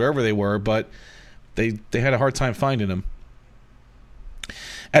church or wherever they were, but they had a hard time finding them.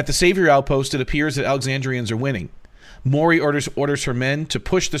 At the Savior outpost, it appears that Alexandrians are winning. Maury orders her men to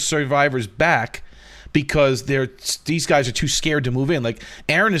push the survivors back because these guys are too scared to move in. Like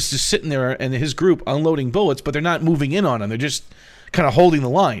Aaron is just sitting there and his group unloading bullets, but they're not moving in on them. They're just kind of holding the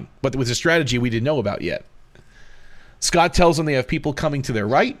line, but with a strategy we didn't know about yet. Scott tells them they have people coming to their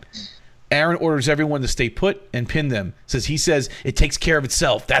right. Aaron orders everyone to stay put and pin them. He says it takes care of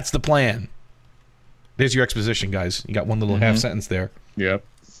itself. That's the plan. There's your exposition, guys. You got one little half sentence there. Yep.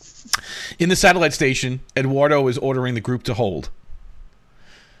 In the satellite station, Eduardo is ordering the group to hold.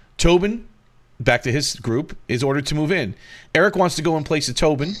 Tobin, back to his group, is ordered to move in. Eric wants to go in place of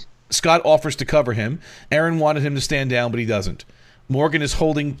Tobin. Scott offers to cover him. Aaron wanted him to stand down, but he doesn't. Morgan is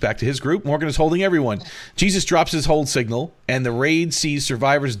holding, back to his group, Morgan is holding everyone. Jesus drops his hold signal, and the raid sees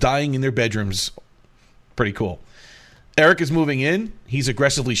survivors dying in their bedrooms. Pretty cool. Eric is moving in. He's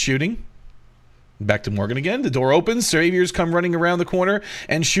aggressively shooting. Back to Morgan again. The door opens. Saviors come running around the corner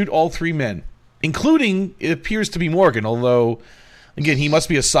and shoot all three men, including, it appears to be Morgan, although, again, he must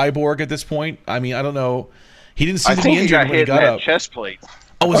be a cyborg at this point. I mean, I don't know. He didn't seem to be injured when he got up. Chest plate.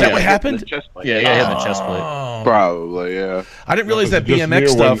 Oh, was that what happened? Yeah, he had the chest plate. Probably, yeah. I didn't realize that BMX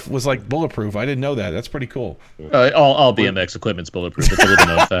stuff was like bulletproof. I didn't know that. That's pretty cool. All BMX equipment's bulletproof. It's a little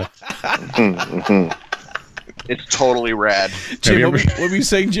known fact. It's totally rad. Jim, what were you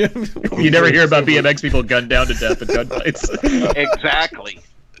saying, Jim? You never hear about BMX people gunned down to death in gunfights. Exactly.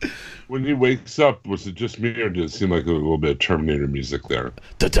 When he wakes up, was it just me, or did it seem like a little bit of Terminator music there?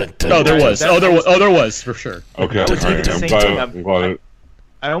 Oh, there was. There was for sure. Okay. I'm glad.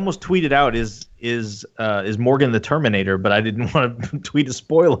 I almost tweeted out is Morgan the Terminator, but I didn't want to tweet a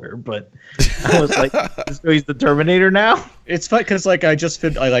spoiler. But I was like, so he's the Terminator now. It's fun because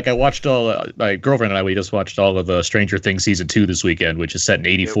I watched all my girlfriend and I. We just watched all of Stranger Things season 2 this weekend, which is set in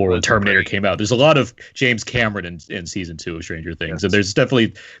 '84 when Terminator came out. There's a lot of James Cameron in season 2 of Stranger Things, and there's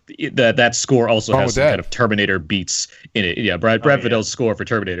definitely that score also has some kind of Terminator beats in it. Yeah, Brad Fidel's score for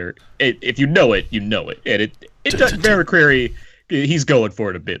Terminator. If you know it, you know it, and it does very clearly. He's going for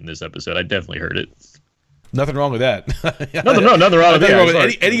it a bit in this episode. I definitely heard it. Nothing wrong with that. Nothing wrong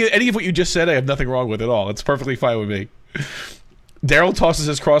with any of what you just said. I have nothing wrong with at all. It's perfectly fine with me. Daryl tosses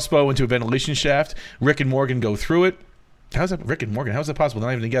his crossbow into a ventilation shaft. Rick and Morgan go through it. How's that, Rick and Morgan? How's that possible?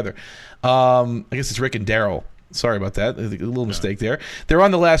 They're not even together. I guess it's Rick and Daryl. Sorry about that. A little mistake there. They're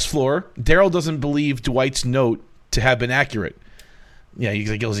on the last floor. Daryl doesn't believe Dwight's note to have been accurate. Yeah, he's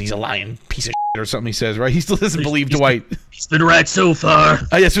a lying piece of shit or something he says, right? He still doesn't believe Dwight. He's been right so far.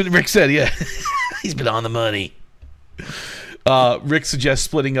 That's what Rick said, yeah. He's been on the money. Rick suggests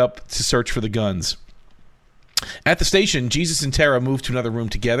splitting up to search for the guns. At the station, Jesus and Tara move to another room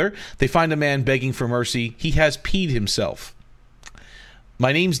together. They find a man begging for mercy. He has peed himself.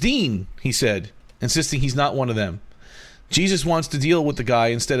 "My name's Dean," he said, insisting he's not one of them. Jesus wants to deal with the guy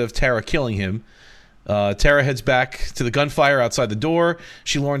instead of Tara killing him. Tara heads back to the gunfire outside the door.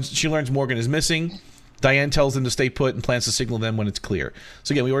 She learns Morgan is missing. Diane tells them to stay put and plans to signal them when it's clear.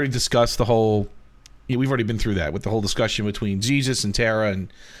 So again, we already discussed the whole. We've already been through that with the whole discussion between Jesus and Tara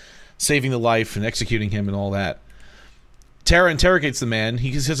and saving the life and executing him and all that. Tara interrogates the man.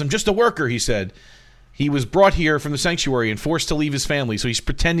 He says, "I'm just a worker," he said. He was brought here from the sanctuary and forced to leave his family, so he's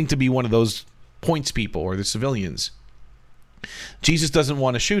pretending to be one of those points people or the civilians. Jesus doesn't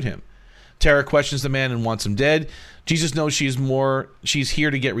want to shoot him. Tara questions the man and wants him dead. Jesus knows she's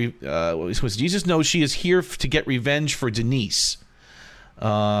here to get Jesus knows she is here to get revenge for Denise.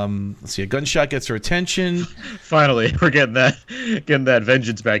 Let's see, a gunshot gets her attention. Finally, we're getting that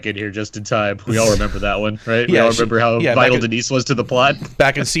vengeance back in here just in time. We all remember that one, right? We all remember how vital Denise was to the plot.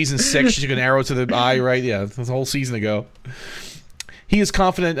 Back in season 6, she took an arrow to the eye, right? Yeah, that's a whole season ago. He is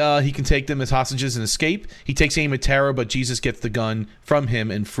confident he can take them as hostages and escape. He takes aim at Tara, but Jesus gets the gun from him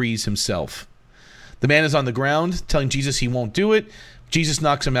and frees himself. The man is on the ground, telling Jesus he won't do it. Jesus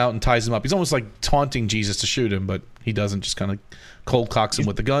knocks him out and ties him up. He's almost like taunting Jesus to shoot him, but he doesn't, just kind of cold cocks him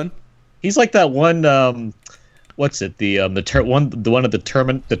with the gun. He's like that one, what's it? The one of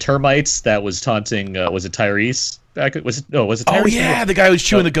the termites that was taunting, was it Tyrese? Was it Tyrese? Oh yeah, the guy who's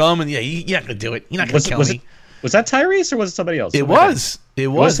chewing the gum, and you're not gonna do it. You're not gonna kill me. Was that Tyrese or was it somebody else? It was. They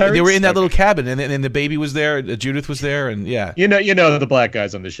were in that little cabin, and the baby was there. Judith was there, and yeah. You know the black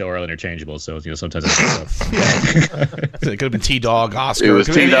guys on the show are interchangeable, so sometimes it's it could have been T-Dog, Oscar. It was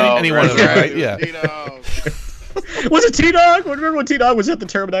T-Dog. Any one of them, right? Yeah. T-Dog. Was it T-Dog? Remember when T-Dog was at the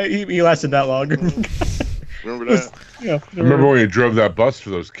Terminite? He lasted that long. Remember that? Yeah. I remember when you drove that bus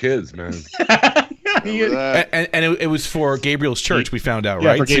for those kids, man. And it was for Gabriel's church. We found out,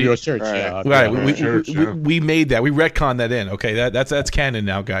 right? Yeah, for Gabriel's church. Right. Yeah. We made that. We retconned that in. Okay, that's canon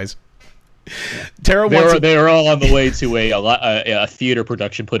now, guys. Tara they were all on the way to a theater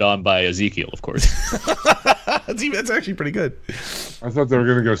production put on by Ezekiel, of course. That's actually pretty good. I thought they were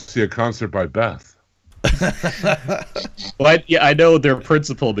going to go see a concert by Beth. Well, I know their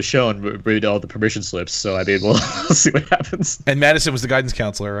principal, Michonne, read all the permission slips, so I mean, we'll see what happens. And Madison was the guidance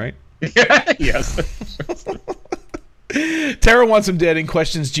counselor, right? Yes. Tara wants him dead and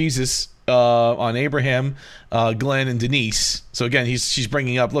questions Jesus on Abraham, Glenn, and Denise. So again, she's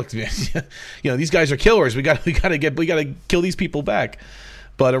bringing up, look, these guys are killers. We got to kill these people back.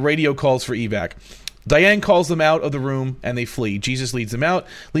 But a radio calls for evac. Diane calls them out of the room, and they flee. Jesus leads them out,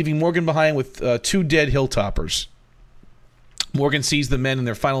 leaving Morgan behind with 2 dead hilltoppers. Morgan sees the men in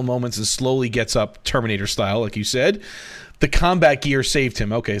their final moments and slowly gets up, Terminator style, like you said. The combat gear saved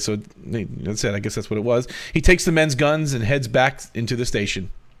him. Okay, so that's it. I guess that's what it was. He takes the men's guns and heads back into the station.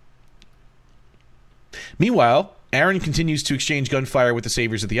 Meanwhile, Aaron continues to exchange gunfire with the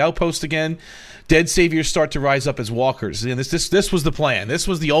saviors at the outpost again. Dead saviors start to rise up as walkers. And this was the plan. This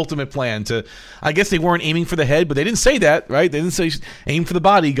was the ultimate plan. I guess they weren't aiming for the head, but they didn't say that, right? They didn't say aim for the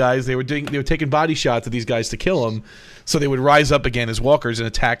body, guys. They were taking body shots at these guys to kill them, so they would rise up again as walkers and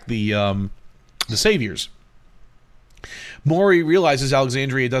attack the saviors. Maury realizes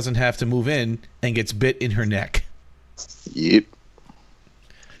Alexandria doesn't have to move in and gets bit in her neck. Yep.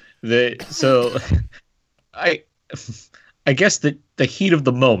 I guess that the heat of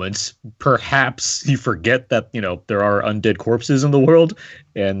the moment, perhaps you forget that, there are undead corpses in the world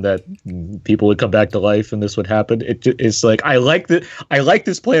and that people would come back to life and this would happen. It's like, I like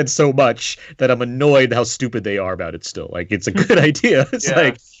this plan so much that I'm annoyed how stupid they are about it still. Like, it's a good idea. It's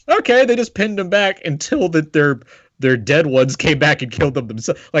like, okay, they just pinned them back until their dead ones came back and killed them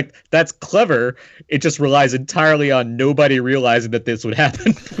themselves. Like, that's clever. It just relies entirely on nobody realizing that this would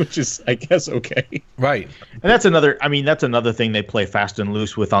happen, which is, I guess, okay. Right. And that's another thing they play fast and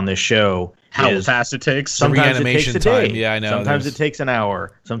loose with on this show. How fast it takes. Sometimes it takes a day. Time. Yeah, I know. Sometimes it takes an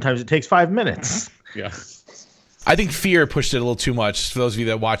hour. Sometimes it takes 5 minutes. Yeah. I think Fear pushed it a little too much for those of you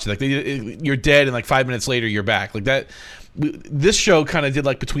that watch it. Like, you're dead and like 5 minutes later you're back. Like that. This show kind of did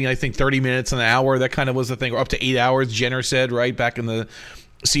like between, I think, 30 minutes and an hour. That kind of was the thing, or up to 8 hours. Jenner said, right back in the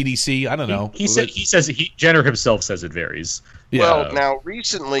CDC. I don't know. Jenner himself says it varies. Yeah. Well, now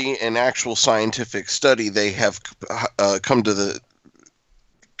recently, in actual scientific study, they have come to the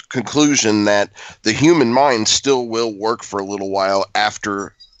conclusion that the human mind still will work for a little while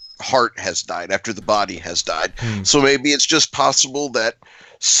after heart has died, after the body has died. So maybe it's just possible that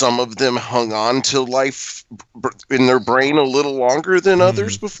some of them hung on to life in their brain a little longer than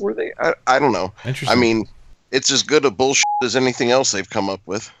others before they. I don't know. Interesting. I mean, it's as good a bullshit as anything else they've come up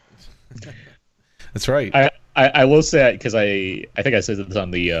with. That's right. I will say, because I think I said this on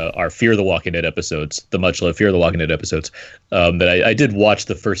the our Fear the Walking Dead episodes, the much loved Fear the Walking Dead episodes, that I did watch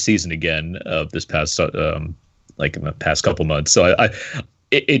the first season again of this past in the past couple months. So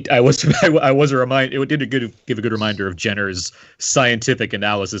I was a remind. It did give a good reminder of Jenner's scientific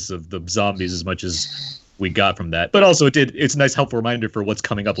analysis of the zombies as much as we got from that. But also it's a nice helpful reminder for what's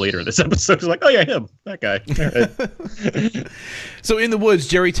coming up later in this episode. It's like, oh yeah, him, that guy. Right. So in the woods,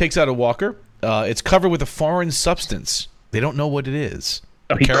 Jerry takes out a walker. It's covered with a foreign substance. They don't know what it is.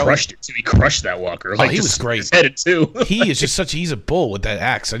 Oh, he crushed it too. He crushed that walker. He was great. Headed too. He is just he's a bull with that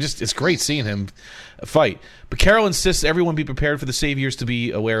axe. It's great seeing him fight. But Carol insists everyone be prepared for the Saviors to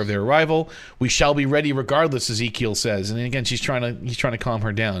be aware of their arrival. We shall be ready regardless, Ezekiel says. And again, he's trying to calm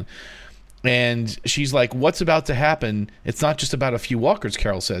her down. And she's like, what's about to happen? It's not just about a few walkers,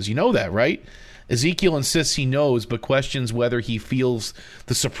 Carol says. You know that, right? Ezekiel insists he knows, but questions whether he feels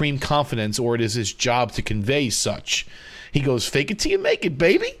the supreme confidence or it is his job to convey such. He goes, fake it till you make it,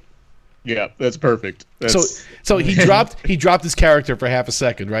 baby. Yeah, that's perfect. So he dropped his character for half a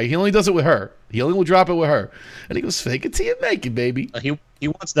second, right? He only does it with her. He only will drop it with her. And he goes, fake it till you make it, baby. He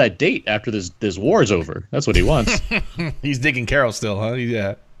wants that date after this war's over. That's what he wants. He's digging Carol still, huh?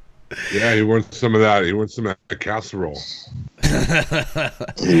 Yeah. Yeah, he wants some of that. He wants some of that casserole.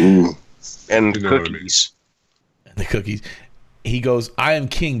 And You know what I cookies. And the cookies. He goes, I am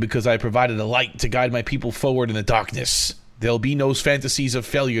king because I provided a light to guide my people forward in the darkness. There'll be no fantasies of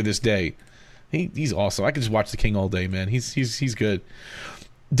failure this day. He's awesome. I could just watch the king all day, man. He's good.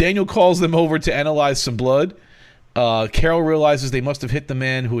 Daniel calls them over to analyze some blood. Carol realizes they must have hit the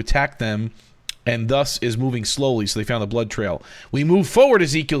man who attacked them and thus is moving slowly, so they found a blood trail. We move forward,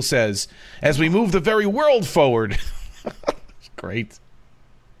 Ezekiel says, as we move the very world forward. Great.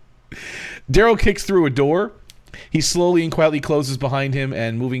 Daryl kicks through a door. He slowly and quietly closes behind him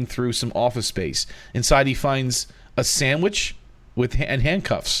and moving through some office space. Inside he finds a sandwich and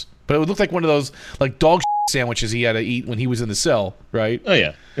handcuffs. But it would look like one of those like dog sandwiches he had to eat when he was in the cell, right? Oh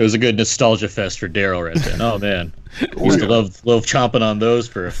yeah, it was a good nostalgia fest for Daryl right then. Oh man, I used to love chomping on those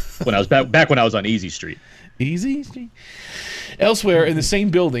for when I was back when I was on Easy Street. Easy Street. Elsewhere in the same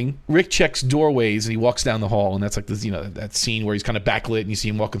building, Rick checks doorways and he walks down the hall, and that's like this, that scene where he's kind of backlit and you see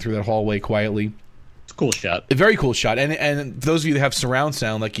him walking through that hallway quietly. It's a cool shot. A very cool shot. And those of you that have surround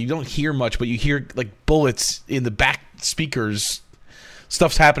sound, like you don't hear much, but you hear like bullets in the back speakers.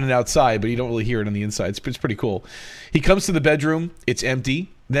 Stuff's happening outside, but you don't really hear it on the inside. It's pretty cool. He comes to the bedroom. It's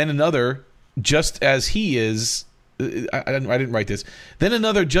empty. Then another, just as he is... I didn't write this. Then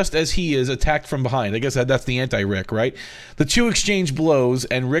another, just as he is, attacked from behind. I guess that's the anti-Rick, right? The two exchange blows,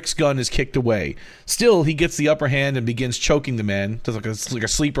 and Rick's gun is kicked away. Still, he gets the upper hand and begins choking the man. Does like a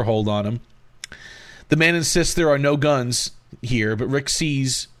sleeper hold on him. The man insists there are no guns here, but Rick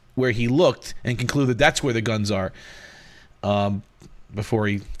sees where he looked and concludes that's where the guns are. Before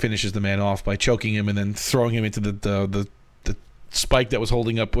he finishes the man off by choking him and then throwing him into the spike that was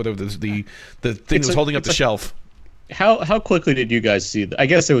holding up whatever the thing that was holding up the shelf. How quickly did you guys see? I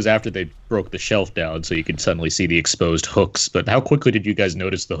guess it was after they broke the shelf down, so you could suddenly see the exposed hooks. But how quickly did you guys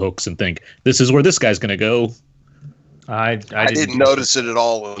notice the hooks and think this is where this guy's going to go? I didn't notice it at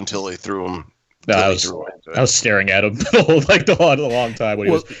all until they threw him. No, I was staring at him the long time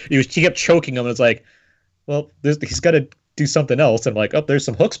when he kept choking him, and it's like, well, he's got to do something else. And I'm like, oh, there's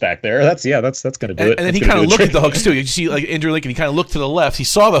some hooks back there. That's going to do it. And then he kind of looked at the hooks too. You see, like Andrew Lincoln, he kind of looked to the left. He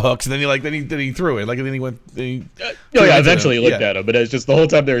saw the hooks, and then he threw it. Like, and then he went. Eventually he looked at him, but it's just the whole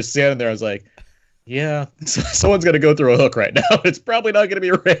time they were standing there. I was like, yeah, someone's going to go through a hook right now. It's probably not going to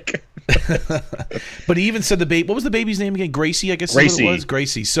be Rick. But he even said what was the baby's name again? Gracie, I guess. Gracie. Is what it was.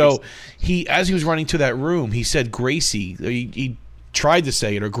 Gracie. So as he was running to that room, he said Gracie. He tried to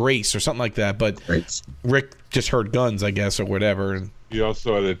say it, or Grace, or something like that, but Rick just heard guns, I guess, or whatever. He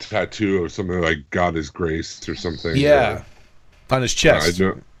also had a tattoo of something like God is grace or something. Yeah, on his chest.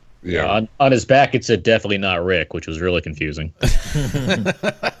 Yeah, on his back it said definitely not Rick, which was really confusing.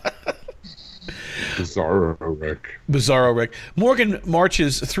 Bizarro Rick. Morgan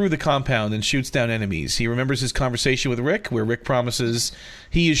marches through the compound and shoots down enemies. He remembers his conversation with Rick, where Rick promises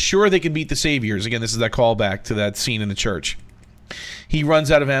he is sure they can beat the Saviors. Again, this is that callback to that scene in the church. He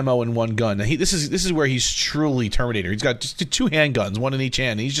runs out of ammo and one gun. Now this is where he's truly Terminator. He's got just two handguns, one in each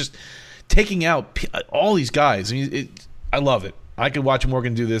hand. He's just taking out all these guys. I love it. I could watch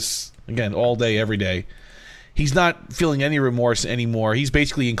Morgan do this again all day, every day. He's not feeling any remorse anymore. He's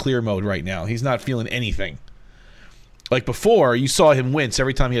basically in clear mode right now. He's not feeling anything. Like before, you saw him wince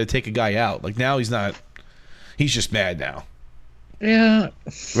every time he had to take a guy out. Like now, he's not. He's just mad now. Yeah,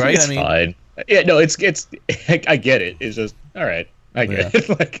 right. It's fine. Yeah, no, it's. I get it. It's just all right. I get it.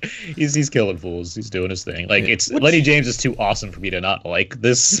 Like he's killing fools. He's doing his thing. Like Lenny James is too awesome for me to not like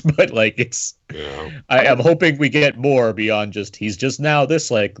this, but like it's. Yeah. I'm hoping we get more beyond just he's just now this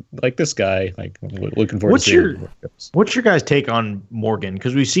like this guy. Like I'm looking forward to seeing. What's your guys' take on Morgan?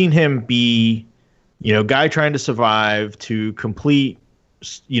 Because we've seen him be, guy trying to survive to complete,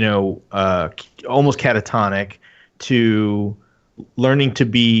 almost catatonic to learning to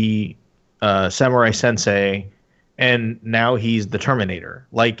be samurai sensei. And now he's the Terminator.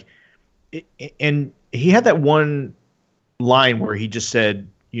 And he had that one line where he just said,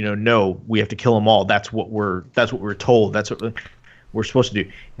 no, we have to kill them all. That's what we're told. That's what we're supposed to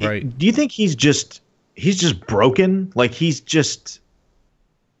do. Right. Do you think he's just broken? Like he's just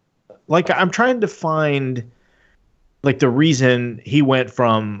like, I'm trying to find like the reason he went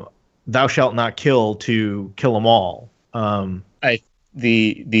from thou shalt not kill to kill them all.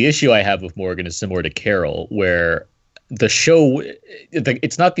 The issue I have with Morgan is similar to Carol, where the show,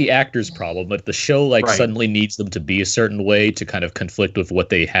 it's not the actor's problem, but the show suddenly needs them to be a certain way to kind of conflict with what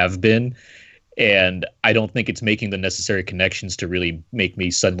they have been. And I don't think it's making the necessary connections to really make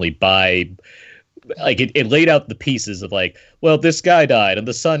me suddenly buy. Like it laid out the pieces of like, well, this guy died and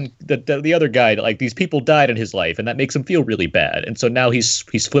the son, the other guy, like these people died in his life and that makes him feel really bad. And so now he's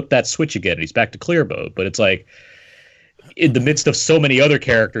flipped that switch again and he's back to clear mode. But it's like, in the midst of so many other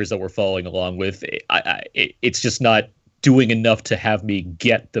characters that we're following along with, it's just not doing enough to have me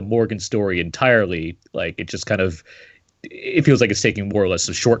get the Morgan story entirely. Like it just kind of, it feels like it's taking more or less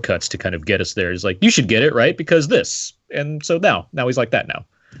some shortcuts to kind of get us there. It's like, you should get it, right? Because this. And so now he's like that now.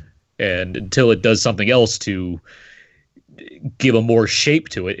 And until it does something else to give a more shape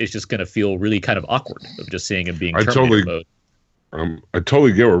to it, it's just going to feel really kind of awkward of just seeing him being Terminator mode. I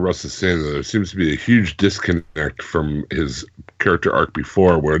totally get what Russ is saying. There seems to be a huge disconnect from his character arc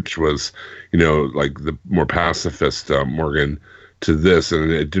before, which was, like the more pacifist Morgan, to this,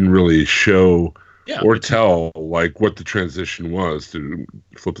 and it didn't really show or tell like what the transition was to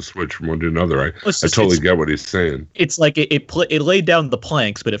flip the switch from one to another. I totally get what he's saying. It's like it laid down the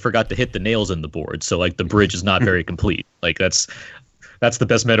planks, but it forgot to hit the nails in the board, so like the bridge is not very complete. Like that's the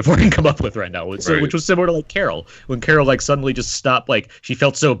best metaphor I can come up with right now. Which was similar to like Carol. When Carol like suddenly just stopped, like she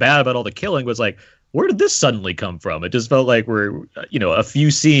felt so bad about all the killing, was like, where did this suddenly come from? It just felt like we're, a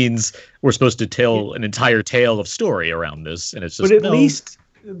few scenes we're supposed to tell an entire tale of story around this, and it's just. But at least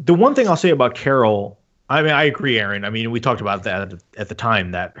the one thing I'll say about Carol, I mean, I agree, Aaron. I mean, we talked about that at the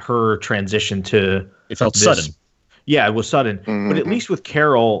time, that her transition to it felt sudden. Yeah, it was sudden. Mm-hmm. But at least with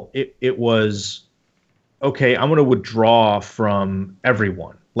Carol, it was. Okay, I'm going to withdraw from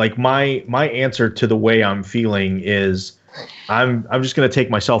everyone. Like my answer to the way I'm feeling is I'm just going to take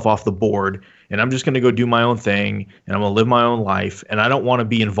myself off the board and I'm just going to go do my own thing and I'm going to live my own life and I don't want to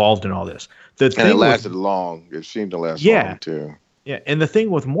be involved in all this. And it lasted long. It seemed to last long too. Yeah, and the thing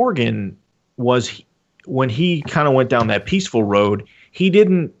with Morgan was when he kind of went down that peaceful road, he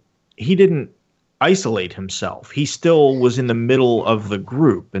didn't isolate himself. He still was in the middle of the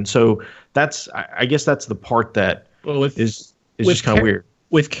group. And so I guess that's the part that is just kind of weird.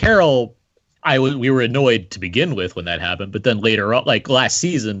 With Carol, we were annoyed to begin with when that happened, but then later on, like last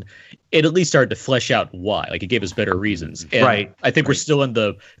season, it at least started to flesh out why. Like it gave us better reasons. And right. I think we're still in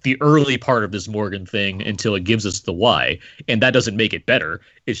the early part of this Morgan thing until it gives us the why, and that doesn't make it better.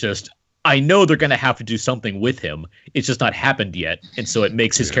 It's just I know they're going to have to do something with him. It's just not happened yet, and so it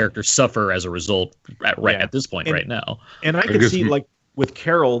makes his character suffer as a result at this point right now. And I could see like with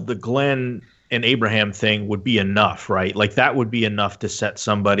Carol, the Glenn and Abraham thing would be enough, right? Like that would be enough to set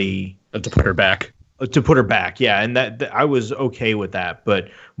somebody to put her back. Yeah, and that I was okay with that. But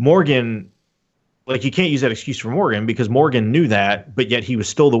Morgan, like you can't use that excuse for Morgan because Morgan knew that, but yet he was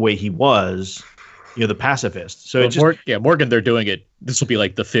still the way he was. The pacifist. So Morgan, they're doing it. This will be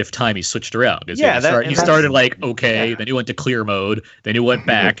like the fifth time he switched around. He started like then he went to clear mode, then he went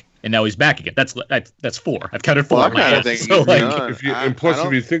back, and now he's back again. That's four. I've counted four. If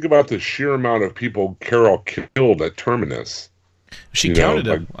you think about the sheer amount of people Carol killed at Terminus, she counted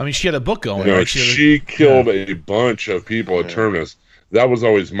them. I mean, she had a book going. She killed a bunch of people at Terminus. That was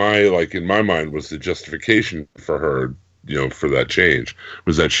always in my mind was the justification for her. For that change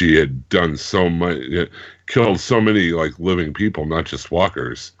was that she had done so much, killed so many like living people, not just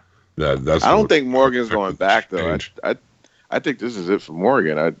walkers. That's. I don't think Morgan's going back though. I think this is it for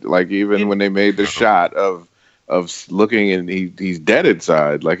Morgan. Even when they made the shot of looking and he's dead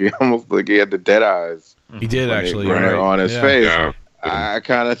inside, like he almost like he had the dead eyes. He did actually on his face. Yeah. I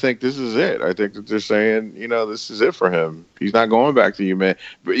kind of think this is it. I think that they're saying, this is it for him. He's not going back to humanity.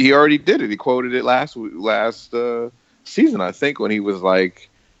 But he already did it. He quoted it last season, I think, when he was like,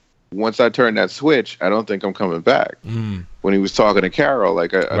 once I turn that switch, I don't think I'm coming back. When he was talking to Carol,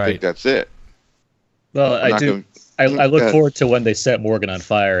 like I think that's it. Well, I look forward to when they set Morgan on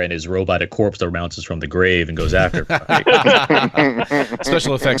fire and his robotic corpse that bounces from the grave and goes after him.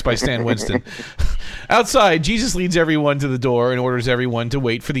 Special effects by Stan Winston. Outside, Jesus leads everyone to the door and orders everyone to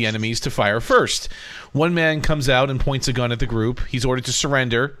wait for the enemies to fire first. One man comes out and points a gun at the group. He's ordered to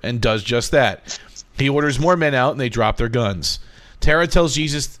surrender and does just that. He orders more men out and they drop their guns. Tara tells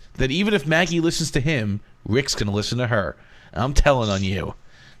Jesus that even if Maggie listens to him, Rick's going to listen to her. I'm telling on you.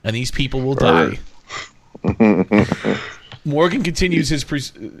 And these people will die. Morgan continues his we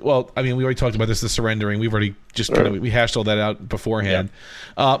already talked about this, the surrendering. We've already just we hashed all that out beforehand.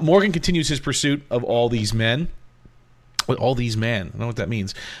 Morgan continues his pursuit of all these men. All these men. I don't know what that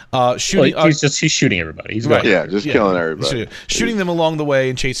means. Shooting. He's shooting everybody. He's killing everybody. Shooting them along the way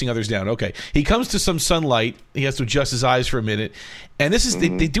and chasing others down. Okay. He comes to some sunlight. He has to adjust his eyes for a minute. And this is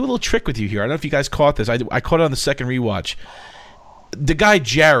they do a little trick with you here. I don't know if you guys caught this. I caught it on the second rewatch. The guy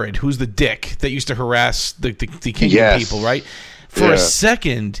Jared, who's the dick that used to harass the kingdom people, right? For a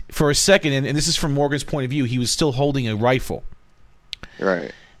second, and this is from Morgan's point of view, he was still holding a rifle.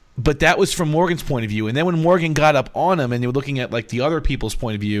 Right. But that was from Morgan's point of view. And then when Morgan got up on him and they were looking at like the other people's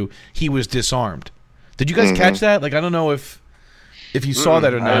point of view, he was disarmed. Did you guys catch that? Like, I don't know if you saw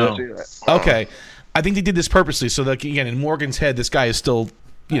that or not. Okay. I think they did this purposely so that, again, in Morgan's head, this guy is still,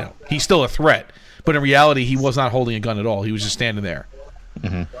 he's still a threat. But in reality, he was not holding a gun at all. He was just standing there.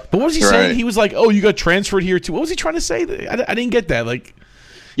 But what was he saying? He was like, "Oh, you got transferred here too." What was he trying to say? I didn't get that. Like,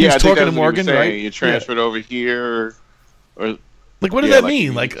 he was talking to Morgan, right? You transferred over here, or like, what did that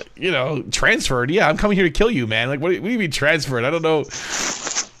mean? Like, transferred? Yeah, I'm coming here to kill you, man. Like, what do you mean transferred? I don't know.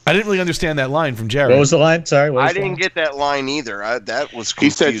 I didn't really understand that line from Jared. What was the line? Sorry, I didn't get that line either. That was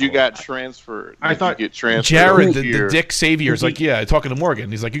confusing. He said you got transferred. I thought you get transferred. Jared, the dick savior, is like, talking to Morgan.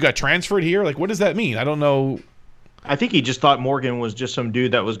 He's like, you got transferred here? Like, what does that mean? I don't know. I think he just thought Morgan was just some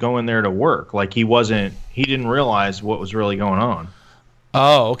dude that was going there to work. Like, he didn't realize what was really going on.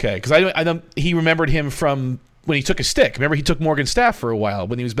 Oh, okay. Because I he remembered him from when he took his stick. Remember, he took Morgan's staff for a while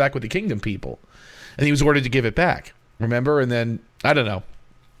when he was back with the Kingdom people. And he was ordered to give it back. Remember? And then, I don't know.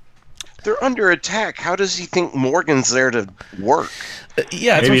 They're under attack. How does he think Morgan's there to work? Maybe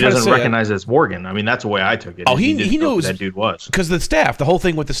he doesn't recognize it as Morgan. I mean, that's the way I took it. Oh, he knows who that dude was. Because the whole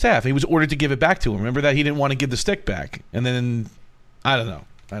thing with the staff, he was ordered to give it back to him. Remember that? He didn't want to give the stick back. And then, I don't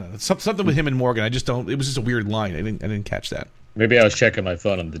know. Something with him and Morgan. It was just a weird line. I didn't catch that. Maybe I was checking my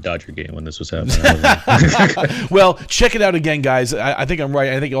phone on the Dodger game when this was happening. Well, check it out again, guys. I think I'm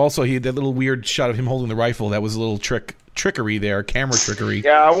right. I think also that little weird shot of him holding the rifle, that was a little trickery there, camera trickery.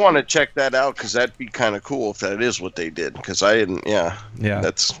 Yeah, I want to check that out because that'd be kind of cool if that is what they did. Because I didn't. Yeah.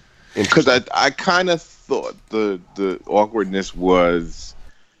 That's because I kind of thought the awkwardness was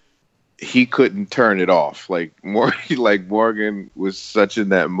he couldn't turn it off. Like Morgan was such in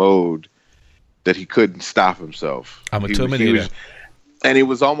that mode that he couldn't stop himself. I'm a Terminator. And it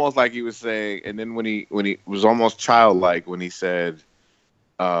was almost like he was saying, and then when he was almost childlike when he said,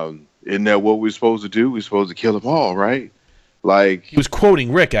 isn't that what we're supposed to do? We're supposed to kill them all, right? Like, he was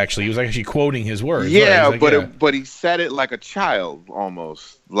quoting Rick, actually. He was actually quoting his words. Yeah, right? But he said it like a child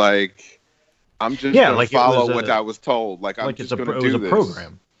almost. Like, I'm just going to follow what I was told. Like, I'm just going to do this. It was a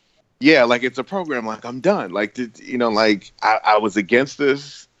program. Yeah, like it's a program. Like, I'm done. Like, I was against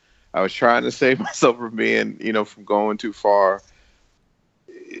this. I was trying to save myself from being, from going too far.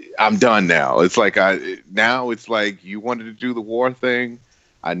 I'm done now. It's like now it's like you wanted to do the war thing.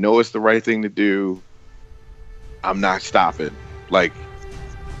 I know it's the right thing to do. I'm not stopping. Like,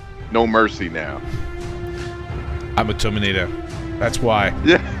 no mercy now. I'm a Terminator. That's why.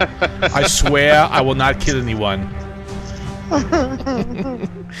 Yeah. I swear I will not kill anyone.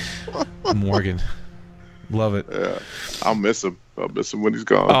 Morgan. Love it. Yeah. I'll miss him. I'll miss him when he's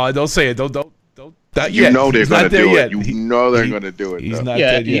gone. Oh, don't say it. Don't. You know they're going to do it. You know they're going to do it. He's not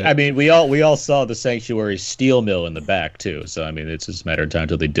dead yet. I mean, we all saw the Sanctuary steel mill in the back too. So I mean, it's just a matter of time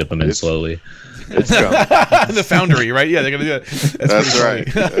until they dip him in slowly. It's the foundry, right? Yeah, they're going to do it. That's right.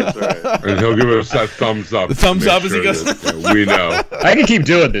 That's right. And he'll give us that thumbs up. The thumbs up as he goes. We know. I can keep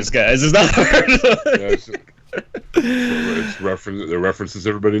doing this, guys. It's not hard. It's the references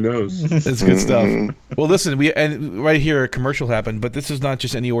everybody knows. It's good stuff. Well, listen, right here a commercial happened, but this is not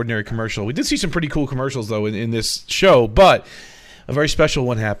just any ordinary commercial. We did see some pretty cool commercials though in this show, but a very special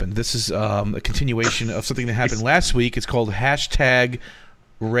one happened. This is a continuation of something that happened last week. It's called #RedMachete.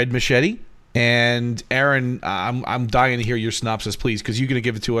 And Aaron, I'm dying to hear your synopsis, please, because you're going to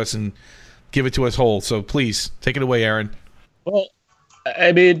give it to us and give it to us whole. So please take it away, Aaron. Well,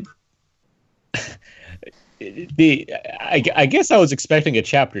 I mean, I guess I was expecting a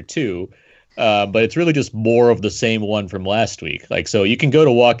chapter 2, but it's really just more of the same one from last week. Like, so you can go to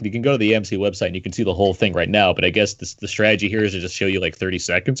the AMC website and you can see the whole thing right now. But I guess the strategy here is to just show you like 30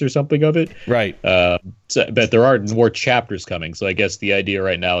 seconds or something of it. Right. But there are more chapters coming. So I guess the idea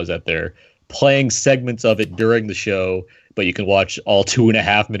right now is that they're playing segments of it during the show, but you can watch all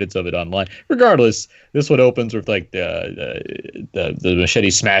 2.5 minutes of it online. Regardless, this one opens with like the machete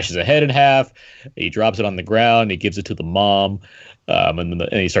smashes a head in half. He drops it on the ground. He gives it to the mom, and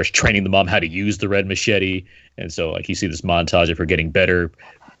he starts training the mom how to use the red machete. And so, like, you see this montage of her getting better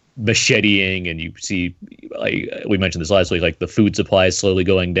macheteing, and you see, like we mentioned this last week, like the food supply is slowly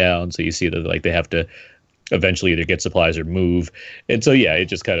going down. So you see that like they have to eventually either get supplies or move. And so, yeah, it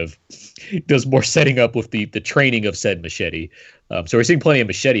just kind of does more setting up with the training of said machete. So we're seeing plenty of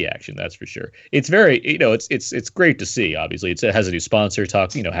machete action, that's for sure. It's very, it's great to see. Obviously, it has a new sponsor,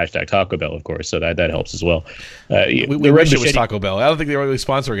 hashtag Taco Bell, of course, so that helps as well. We wish it was Taco Bell. I don't think they were really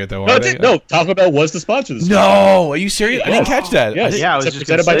sponsoring it though. No, Taco Bell was the sponsor this week. No, are you serious? I didn't catch that. Yes. Yeah, I was just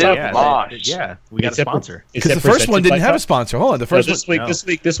presented by Taco Bell. Yeah, we got a sponsor. Because the first one didn't have a sponsor. Hold on, the first this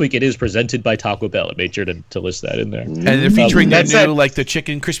week it is presented by Taco Bell. It made sure to list that in there. And they're featuring that new like the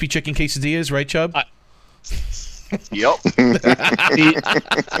crispy chicken quesadillas, right, Chubb? Yep.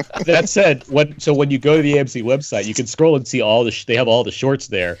 That said, when you go to the AMC website, you can scroll and see they have all the shorts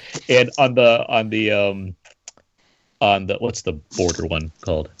there, and on the what's the border one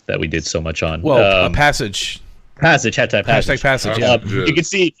called that we did so much on? Well, Passage. Hashtag Passage. Yeah. You can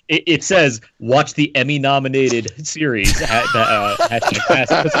see it says watch the Emmy-nominated series. Hashtag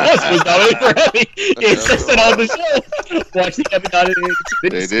Passage. It was nominated for Emmy. It says it on the show. Watch the Emmy-nominated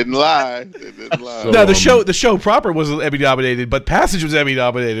series. They didn't lie. No, the show proper wasn't Emmy-nominated, but Passage was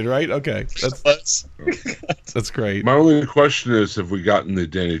Emmy-nominated, right? Okay, that's great. My only question is, have we gotten the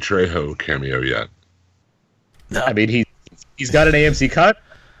Danny Trejo cameo yet? No, I mean he's got an AMC cut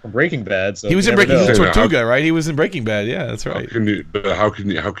from Breaking Bad. So he was in Tortuga, right? He was in Breaking Bad. Yeah, that's right. How can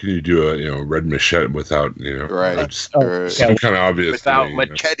you do a red machete without right? Some kind of obvious without thing,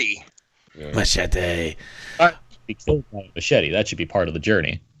 machete. Yeah. Machete. Be killed by a machete. That should be part of the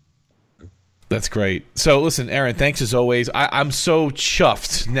journey. That's great. So listen, Aaron, thanks as always. I'm so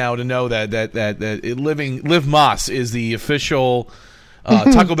chuffed now to know that Liv Moss is the official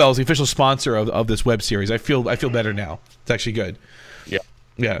Taco Bell is the official sponsor of this web series. I feel better now. It's actually good.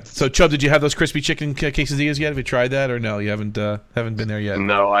 Yeah. So, Chubb, did you have those crispy chicken quesadillas yet? Have you tried that, or no? You haven't been there yet.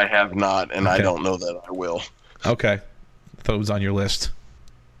 No, I have not, and I don't know that I will. Okay, I thought it was on your list.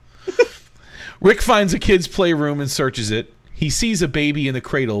 Rick finds a kid's playroom and searches it. He sees a baby in the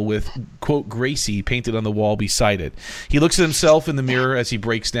cradle with, quote, Gracie painted on the wall beside it. He looks at himself in the mirror as he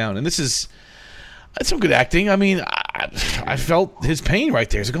breaks down, and that's some good acting. I mean, I felt his pain right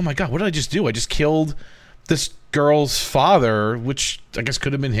there. He's like, oh my God, what did I just do? I just killed this girl's father, which I guess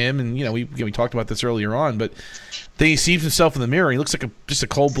could have been him, and we talked about this earlier on, but then he sees himself in the mirror and he looks like just a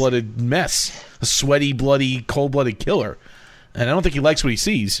cold-blooded mess, a sweaty, bloody, cold-blooded killer, and I don't think he likes what he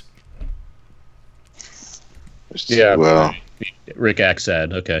sees. Yeah, well, Rick acts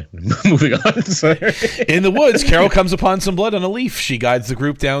sad. Okay, moving on. In the woods, Carol comes upon some blood on a leaf. She guides the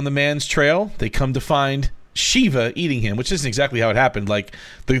group down the man's trail. They come to find Shiva eating him, which isn't exactly how it happened. Like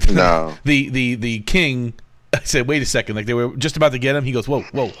the king said, "Wait a second!" Like they were just about to get him. He goes, "Whoa,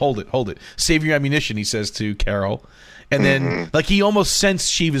 hold it! Save your ammunition," he says to Carol, and then like he almost sensed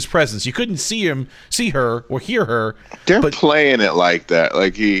Shiva's presence. You couldn't see her, or hear her. They're playing it like that,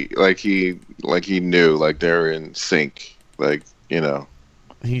 like he knew, like they're in sync, like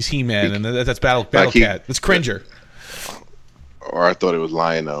He's He-Man, and that's Battle Cat. It's Cringer. Or I thought it was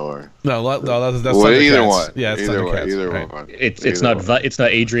Lion-O, or no, that's well, either one. Yeah, it's either one. It's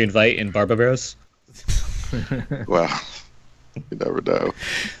not Adrian Veidt in Barbaros. Well, you never know.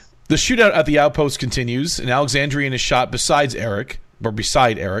 The shootout at the outpost continues, and Alexandrian is shot beside Eric,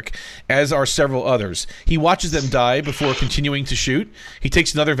 as are several others. He watches them die before continuing to shoot. He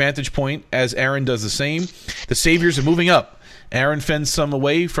takes another vantage point as Aaron does the same. The Saviors are moving up. Aaron fends some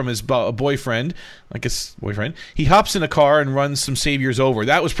away from his boyfriend. He hops in a car and runs some Saviors over.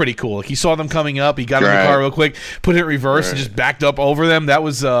 That was pretty cool. Like he saw them coming up. He got in the car real quick, put it in reverse, and just backed up over them. That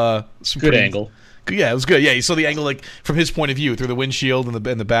was good angle. Yeah, it was good. Yeah, you saw the angle like from his point of view through the windshield and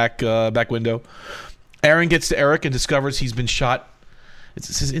the back window. Aaron gets to Eric and discovers he's been shot. It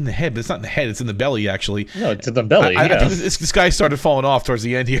says in the head, but it's not in the head. It's in the belly, actually. No, it's in the belly. I think this guy started falling off towards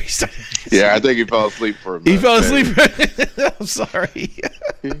the end here. Yeah, I think he fell asleep for a minute. He fell asleep. I'm sorry.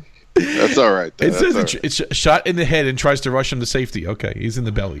 That's all right. It says it's shot in the head and tries to rush him to safety. Okay, he's in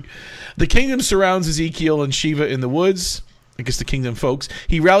the belly. The kingdom surrounds Ezekiel and Shiva in the woods. I guess the kingdom folks.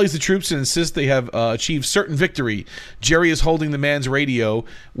 He rallies the troops and insists they have achieved certain victory. Jerry is holding the man's radio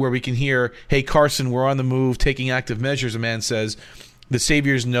where we can hear, "Hey, Carson, we're on the move, taking active measures," a man says. The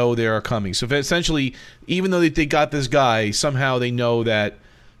Saviors know they are coming. So essentially, even though they got this guy, somehow they know that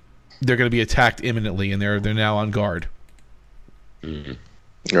they're going to be attacked imminently, and they're now on guard. All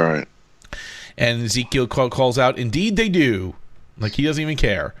right. And Ezekiel calls out, "Indeed they do." Like he doesn't even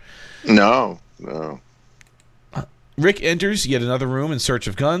care. No. Rick enters yet another room in search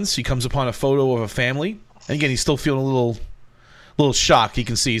of guns. He comes upon a photo of a family. And again, he's still feeling a little shocked. You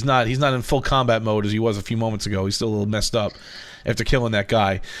can see he's not in full combat mode as he was a few moments ago. He's still a little messed up after killing that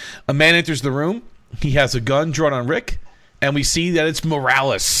guy. A man enters the room. He has a gun drawn on Rick, and we see that it's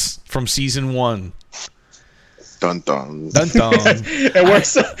Morales from season 1. Dun dun. Dun dun. It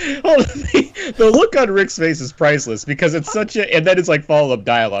works. The look on Rick's face is priceless because it's such a, and then it's like follow-up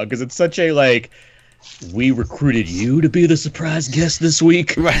dialogue because it's such a like, "We recruited you to be the surprise guest this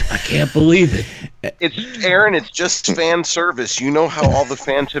week." Right. I can't believe it. It's Aaron. It's just fan service. You know how all the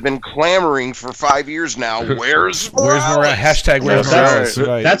fans have been clamoring for 5 years now. Where's Morales? Hashtag where's Morales?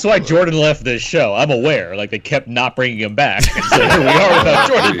 Right. That's why Jordan left this show. I'm aware. Like they kept not bringing him back. So here we are without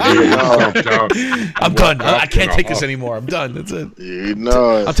Jordan. I'm done. I can't take this anymore. I'm done. That's it. You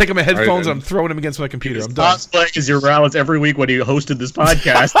know. I'm taking my headphones and I'm throwing them against my computer. I'm done. Cosplay is your Morales every week when he hosted this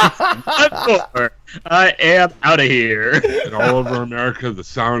podcast. I am out of here. And all over America, the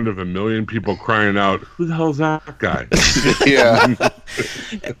sound of a million people crying out, "Who the hell's that guy?" Yeah.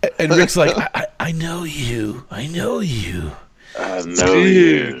 And Rick's like, I know you. I know you. I know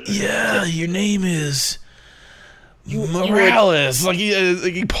you. Yeah, your name is Morales. Like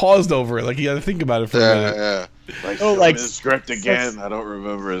he paused over it. Like he had to think about it for a minute. Yeah. Like, like his script again. I don't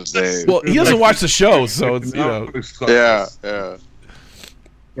remember his name. Well, he doesn't watch the show, so it's, you know. Yeah.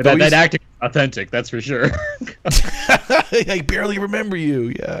 That acting is authentic, that's for sure. I barely remember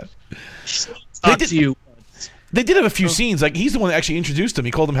you. Yeah. They did have a few scenes. Like he's the one that actually introduced him.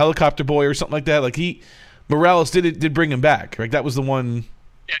 He called him Helicopter Boy or something like that. Like Morales did bring him back. Like that was the one.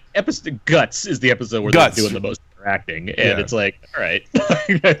 Yeah, episode Guts is the episode where they're doing the most interacting, and it's like, all right,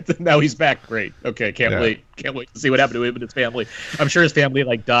 now he's back. Great. Okay, can't wait to see what happened to him and his family. I'm sure his family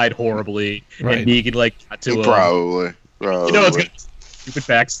like died horribly, and Negan like got to him. Probably. You know, it's gonna be stupid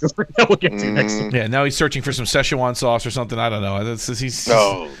backstory that we'll get to next week. Yeah, now he's searching for some Szechuan sauce or something. I don't know. He's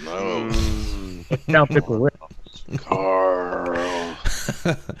No. Now Pickle Carl.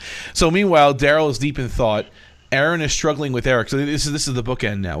 So meanwhile, Daryl is deep in thought. Aaron is struggling with Eric. So this is the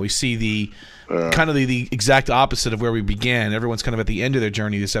bookend now. We see the kind of the exact opposite of where we began. Everyone's kind of at the end of their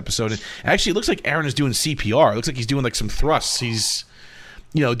journey this episode. And actually, it looks like Aaron is doing CPR. It looks like he's doing like some thrusts. He's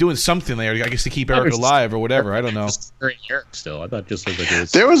doing something there, I guess, to keep Eric alive or whatever. I don't know. Eric still. I thought just looked like it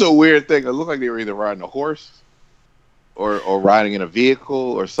was. There was a weird thing. It looked like they were either riding a horse or riding in a vehicle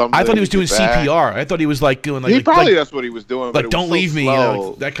or something. I thought he was doing CPR. I thought he was like doing like that's what he was doing. Like, don't leave me,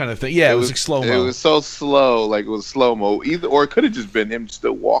 that kind of thing. Yeah, it was like slow mo. It was so slow, like it was slow mo. Or it could have just been him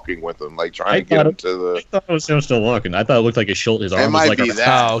still walking with him, like trying to get him to the. I thought it was him still walking. I thought it looked like his arm was like.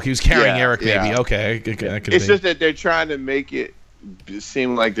 Oh, he was carrying Eric, maybe. Yeah. Okay, it's just that they're trying to make it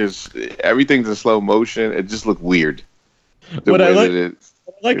seem like everything's in slow motion. It just looked weird. What I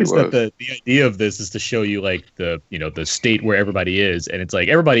like is that the idea of this is to show you like the state where everybody is, and it's like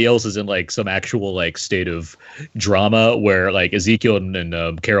everybody else is in like some actual like state of drama where like Ezekiel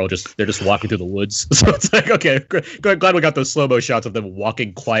and Carol they're just walking through the woods. So it's like, okay, glad we got those slow mo shots of them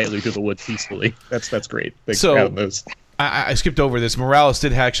walking quietly through the woods peacefully. That's great. Thanks for having those. I skipped over this. Morales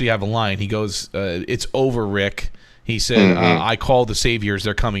did actually have a line. He goes, "It's over, Rick." He said, "I called the Saviors.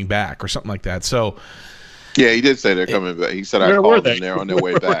 They're coming back," or something like that. So. Yeah, he did say they're coming back. He said I called them. They're on their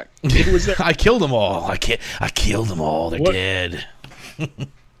way back. I killed them all. I killed them all. They're dead.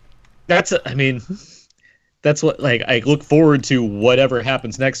 That's what like I look forward to whatever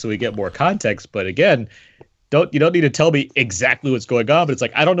happens next so we get more context. But again, you don't need to tell me exactly what's going on. But it's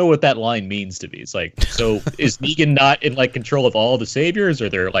like I don't know what that line means to me. It's like, so is Negan not in like control of all the Saviors? Or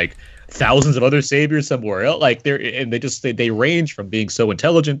there like thousands of other Saviors somewhere else? Like they range from being so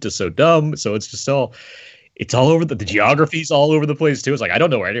intelligent to so dumb. So it's just it's all over the geography's all over the place too. It's like I don't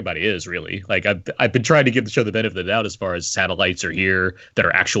know where anybody is really. Like I've been trying to give the show the benefit of the doubt as far as satellites are here that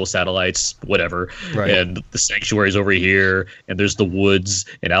are actual satellites, whatever. Right. And the sanctuary's over here, and there's the woods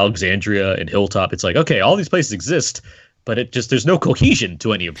and Alexandria and Hilltop. It's like, okay, all these places exist, but there's no cohesion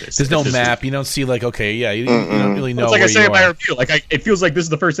to any of this. There's no map. You don't see like, okay, yeah, you don't really know. It's like I say in my are. review, it feels like this is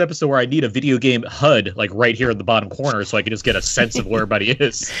the first episode where I need a video game HUD like right here in the bottom corner, so I can just get a sense of where everybody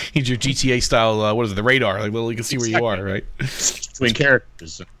is. Need your GTA style. What is it? The radar. Like, well, you can see where you are, right? Between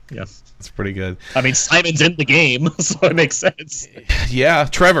characters. Yeah, that's pretty good. I mean, Simon's in the game, so it makes sense. Yeah,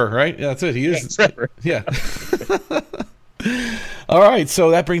 Trevor, right? Yeah, that's it. He is. Yeah, Trevor. Yeah. All right, so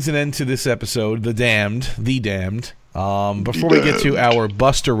that brings an end to this episode, The Damned. Before we get to our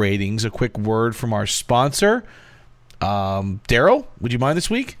Buster ratings, a quick word from our sponsor. Daryl, would you mind this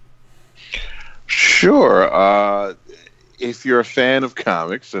week? Sure. If you're a fan of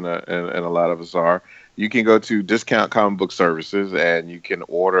comics, and a lot of us are, you can go to Discount Comic Book Services and you can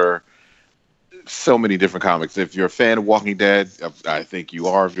order so many different comics. If you're a fan of Walking Dead, I think you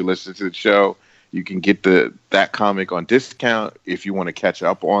are if you're listening to the show, you can get that comic on discount. If you want to catch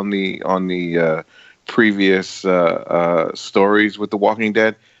up on the previous stories with The Walking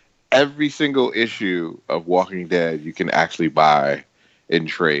Dead, every single issue of Walking Dead you can actually buy in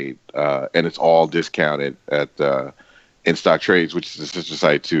trade, and it's all discounted at In Stock Trades, which is the sister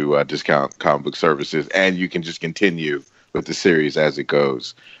site to Discount Comic Book Services, and you can just continue with the series as it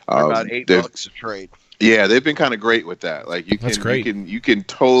goes. About $8 a trade. Yeah, they've been kind of great with that. Like That's great. You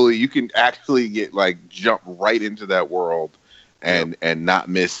can actually get like jump right into that world and not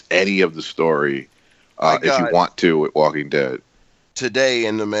miss any of the story if you want to with Walking Dead. Today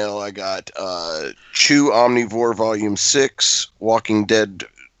in the mail, I got Chew Omnivore Volume 6, Walking Dead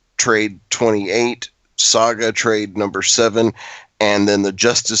Trade 28, Saga Trade number 7, and then the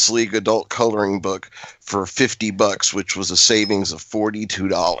Justice League Adult Coloring Book for $50, which was a savings of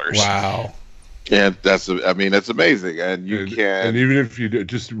 $42. Wow. Yeah, that's amazing. And you can... And even if you do,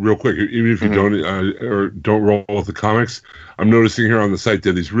 just real quick, even if you don't roll with the comics, I'm noticing here on the site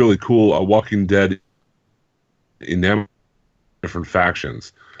there these really cool Walking Dead enamel different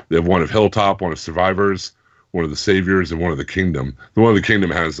factions. They have one of Hilltop, one of Survivors, one of the Saviors, and one of the Kingdom. The one of the Kingdom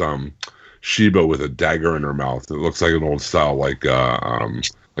has Sheba with a dagger in her mouth. It looks like an old style like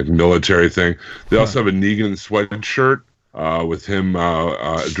military thing. They also have a Negan sweatshirt with him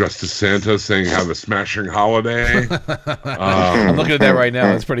dressed as Santa saying "Have a smashing holiday." I'm looking at that right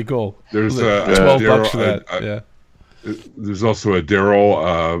now. That's pretty cool. There's $12 for that. Yeah. There's also a Daryl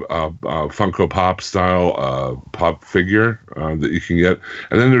Funko Pop style pop figure that you can get,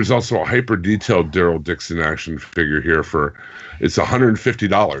 and then there's also a hyper detailed Daryl Dixon action figure here it's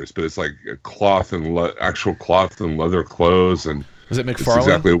 $150, but it's like cloth and actual cloth and leather clothes, and is it McFarlane? It's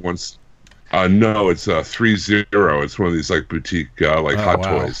exactly once. No, it's 3-0. It's one of these like boutique Hot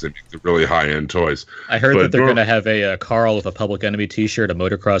Toys. They make the really high end toys. I heard that they're going to have a Carl with a Public Enemy T-shirt, a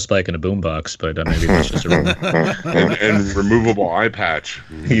motocross bike, and a boombox. But maybe that's just a rumor. and removable eye patch.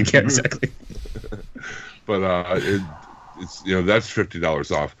 Yeah, exactly. But it's that's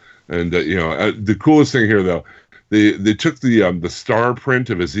 $50 off. And the coolest thing here though, they took the star print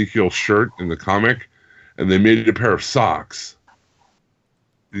of Ezekiel's shirt in the comic, and they made it a pair of socks.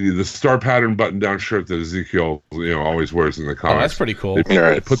 The star pattern button-down shirt that Ezekiel, always wears in the comics. Oh, that's pretty cool.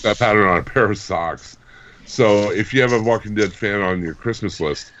 They put that pattern on a pair of socks. So if you have a Walking Dead fan on your Christmas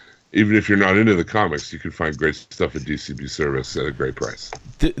list, even if you're not into the comics, you can find great stuff at DCB Service at a great price.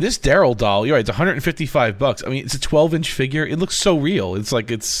 This Daryl doll, you're right, it's $155. I mean, it's a 12-inch figure. It looks so real. It's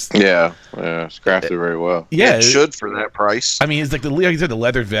like it's... Yeah, it's crafted very well. Yeah. It should for that price. I mean, it's like you said, the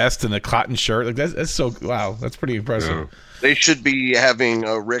leather vest and the cotton shirt. Like that's so... Wow, that's pretty impressive. Yeah. They should be having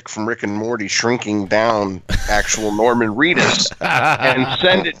Rick from Rick and Morty shrinking down actual Norman Reedus and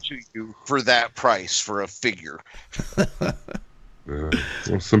send it to you for that price for a figure.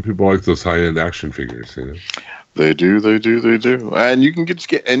 Well, some people like those high-end action figures, They do. And you can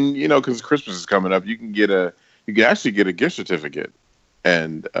get, and because Christmas is coming up, you can actually get a gift certificate.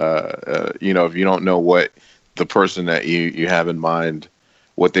 And if you don't know what the person that you have in mind,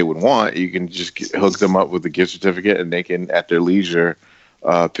 what they would want, you can just hook them up with a gift certificate, and they can, at their leisure,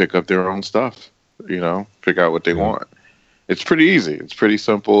 pick up their own stuff. Pick out what they want. It's pretty easy. It's pretty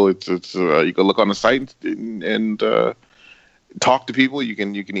simple. It's you can look on the site and talk to people. You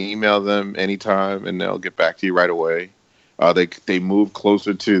can email them anytime, and they'll get back to you right away. They move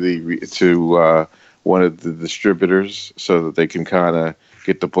closer to one of the distributors so that they can kind of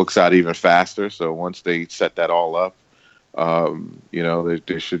get the books out even faster. So once they set that all up,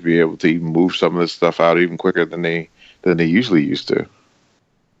 they should be able to even move some of this stuff out even quicker than they usually used to.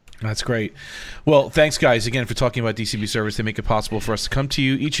 That's great. Well, thanks, guys, again, for talking about DCB Service. They make it possible for us to come to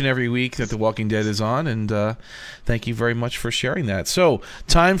you each and every week that The Walking Dead is on, and thank you very much for sharing that. So,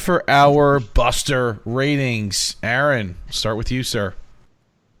 time for our Buster ratings. Aaron, start with you, sir.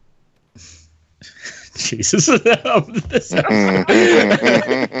 Jesus. We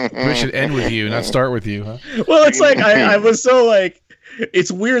should end with you, not start with you, huh? Well, it's like I was so like,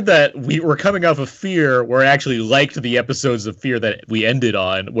 it's weird that we were coming off of Fear, where I actually liked the episodes of Fear that we ended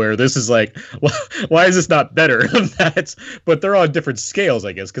on, where this is like, why is this not better? But they're on different scales,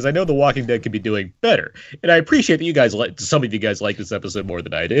 I guess, because I know The Walking Dead could be doing better, and I appreciate that you guys some of you guys like this episode more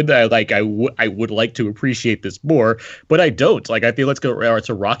than I did. I would like to appreciate this more, but I don't. Like, I feel it's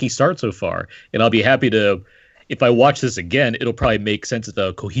a rocky start so far, and I'll be happy to. If I watch this again, it'll probably make sense as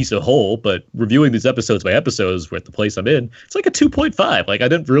a cohesive whole, but reviewing these episodes by episodes with the place I'm in, it's like a 2.5. Like, I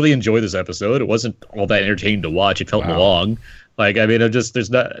didn't really enjoy this episode. It wasn't all that entertaining to watch. It felt long. Like, I mean, there's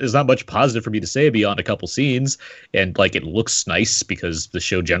not much positive for me to say beyond a couple scenes, and like, it looks nice because the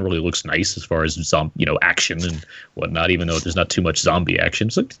show generally looks nice as far as action and whatnot, even though there's not too much zombie action.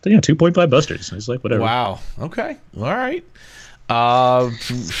 It's like 2.5 busters. It's like whatever. Wow. Okay. All right.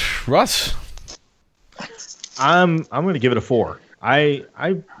 Russ. I'm going to give it a 4. I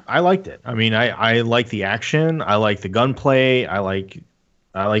liked it. I mean, I like the action. I like the gunplay. I like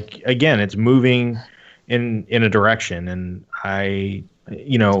again, it's moving in a direction, and the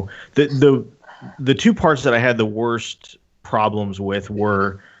two parts that I had the worst problems with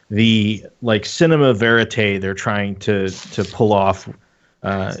were the like cinema verite they're trying to pull off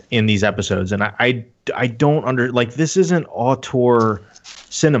in these episodes, and I don't this isn't auteur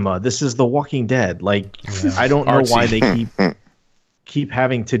cinema. This is The Walking Dead. Like, I don't know why they keep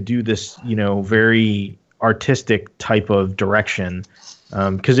having to do this, very artistic type of direction,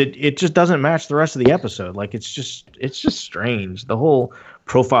 because it just doesn't match the rest of the episode. Like, it's just strange. The whole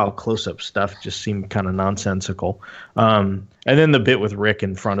profile close-up stuff just seemed kind of nonsensical. And then the bit with Rick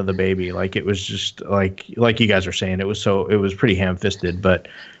in front of the baby, like, it was just like you guys are saying, it was pretty ham-fisted, but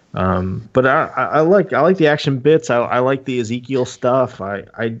I like the action bits. I like the Ezekiel stuff. I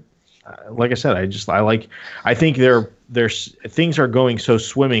like I said, I think there's things are going so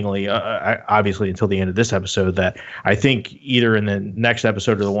swimmingly, obviously until the end of this episode, that I think either in the next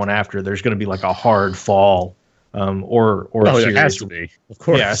episode or the one after, there's going to be like a hard fall, or a serious, has to be, of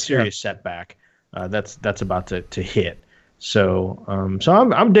course, a serious setback that's about to hit. So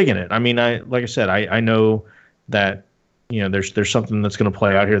I'm digging it. I mean, like I said, I know that. There's something that's going to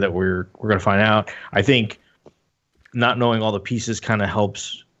play out here that we're going to find out. I think not knowing all the pieces kind of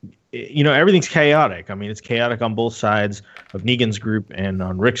helps. Everything's chaotic. I mean, it's chaotic on both sides of Negan's group and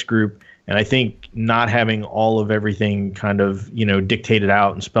on Rick's group. And I think not having all of everything kind of, dictated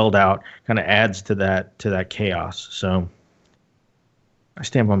out and spelled out kind of adds to that chaos. So I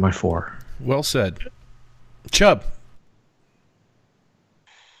stand by my 4. Well said. Chubb.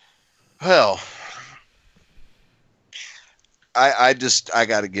 Well, I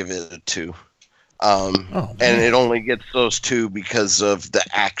got to give it a 2. And it only gets those 2 because of the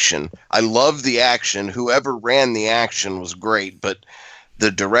action. I love the action. Whoever ran the action was great, but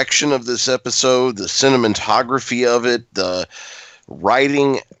the direction of this episode, the cinematography of it, the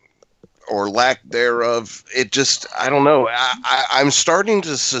writing or lack thereof, it just, I don't know. I'm starting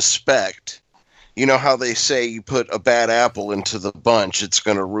to suspect, how they say you put a bad apple into the bunch, it's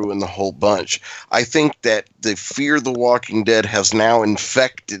going to ruin the whole bunch. I think that the Fear the Walking Dead has now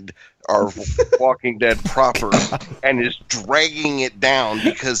infected our Walking Dead proper and is dragging it down,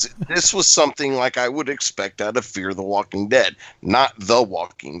 because this was something like I would expect out of Fear the Walking Dead, not The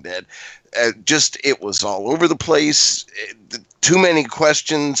Walking Dead. It was all over the place. Too many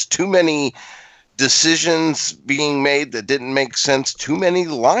questions, too many decisions being made that didn't make sense, too many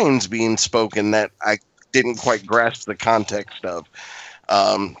lines being spoken that I didn't quite grasp the context of.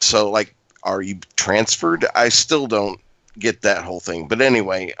 So, like, are you transferred? I still don't get that whole thing. But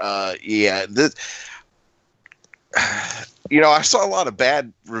anyway, I saw a lot of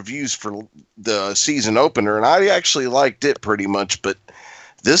bad reviews for the season opener, and I actually liked it pretty much. But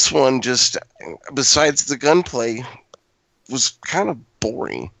this one, just besides the gunplay, was kind of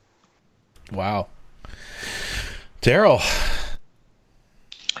boring. Wow. Daryl.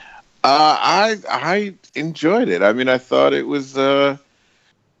 I enjoyed it. I mean, I thought it was a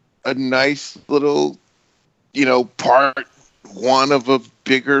nice little, part one of a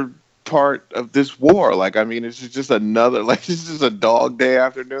bigger part of this war. Like, I mean, it's just another, like, it's just a dog day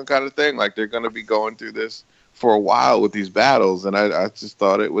afternoon kind of thing. Like, they're going to be going through this for a while with these battles. And I just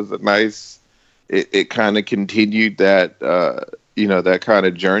thought it was a nice, it kind of continued that, that kind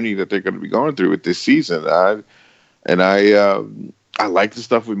of journey that they're going to be going through with this season. I like the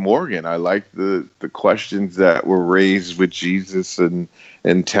stuff with Morgan. I like the questions that were raised with Jesus and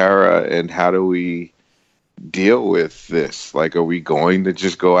Tara, and how do we deal with this? Like, are we going to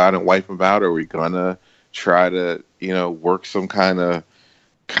just go out and wipe them out? Or are we going to try to, work some kind of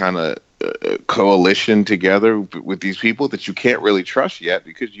coalition together with these people that you can't really trust yet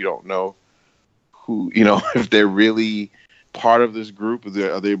because you don't know who, if they're really part of this group.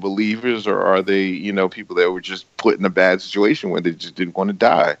 Are they believers, or are they, people that were just put in a bad situation where they just didn't want to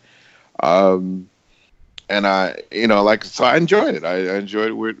die? And I enjoyed it. I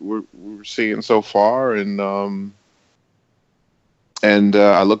enjoyed what we're seeing so far, and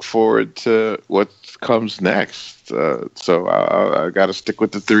I look forward to what comes next. So I got to stick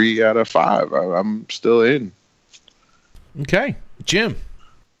with the 3 out of 5. I'm still in. Okay, Jim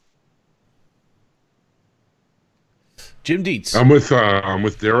Dietz. I'm with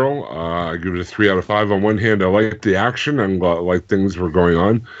Daryl. I give it a 3 out of 5. On one hand, I like the action and like things were going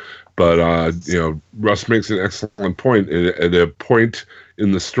on. But, Russ makes an excellent point. At a point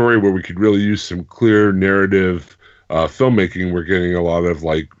in the story where we could really use some clear narrative filmmaking, we're getting a lot of,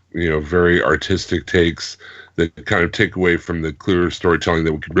 very artistic takes that kind of take away from the clear storytelling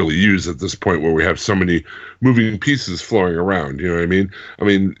that we could really use at this point where we have so many moving pieces flowing around. You know what I mean? I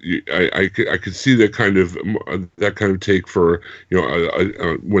mean, I could see that kind of take for,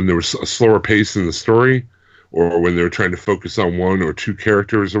 when there was a slower pace in the story, or when they're trying to focus on 1 or 2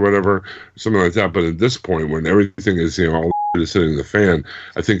 characters or whatever, something like that. But at this point, when everything is, all is hitting the fan,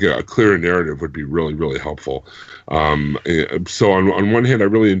 I think a clearer narrative would be really, really helpful. So on one hand, I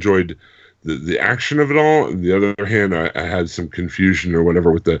really enjoyed the action of it all. On the other hand, I had some confusion or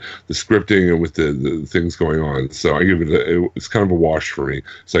whatever with the scripting and with the things going on. So I give it it's kind of a wash for me.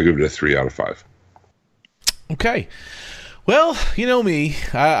 So I give it a 3 out of 5. Okay. Well, you know me.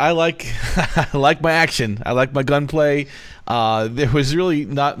 I like I like my action. I like my gunplay. There was really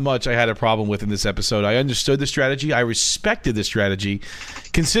not much I had a problem with in this episode. I understood the strategy. I respected the strategy,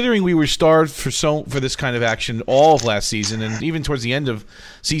 considering we were starved for this kind of action all of last season, and even towards the end of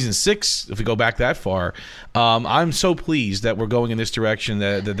season 6, if we go back that far. I'm so pleased that we're going in this direction.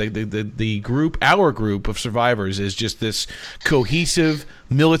 That the group, our group of survivors, is just this cohesive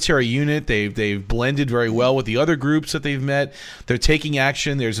military unit. They've blended very well with the other groups that they've met. They're taking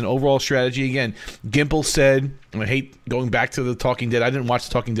action. There's an overall strategy. Again, Gimple said, I hate going back to The Talking Dead. I didn't watch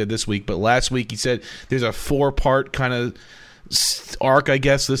The Talking Dead this week, but last week he said there's a 4-part kind of arc, I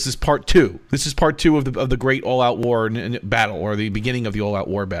guess. This is part 2. This is part 2 of the great all-out war and battle, or the beginning of the all-out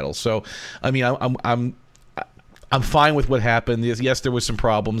war battle. So, I mean, I'm fine with what happened. Yes, there was some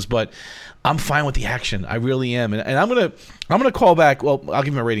problems, but I'm fine with the action. I really am, and I'm gonna call back. Well, I'll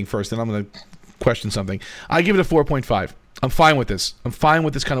give him a rating first, then I'm gonna question something. I give it a 4.5. I'm fine with this. I'm fine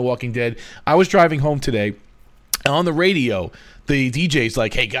with this kind of Walking Dead. I was driving home today, and on the radio, the DJ's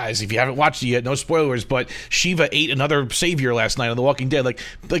like, hey guys, if you haven't watched it yet, no spoilers, but Shiva ate another savior last night on The Walking Dead. Like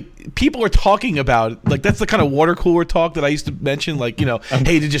people are talking about, that's the kind of water cooler talk that I used to mention. Hey,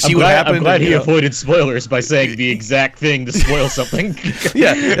 did you see what happened? I'm glad he avoided spoilers by saying the exact thing to spoil something.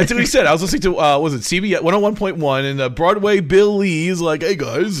 Yeah, that's what he said. I was listening to was it CBS 101.1, and Broadway Bill Lee's like, hey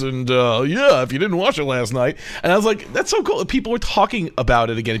guys, and if you didn't watch it last night, and I was like, that's so cool. People were talking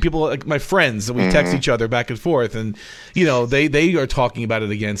about it again. People, like my friends, and we text each other back and forth, and they are talking about it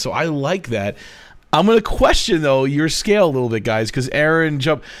again. So I like that. I'm going to question, though, your scale a little bit, guys, because Aaron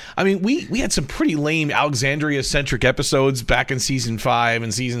jumped. I mean, we had some pretty lame Alexandria-centric episodes back in Season 5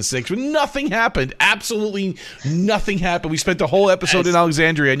 and Season 6 where nothing happened. Absolutely nothing happened. We spent the whole episode in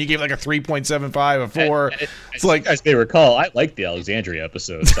Alexandria, and you gave like a 3.75, a 4. It's like, as they recall, I liked the Alexandria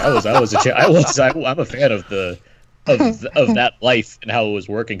episodes. I'm a fan of of that life and how it was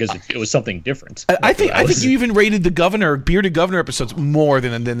working, because it was something different. I think you even rated the bearded governor episodes more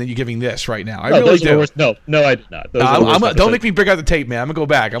than you're giving this right now. I really do. No, I did not. Don't make me bring out the tape, man. I'm gonna go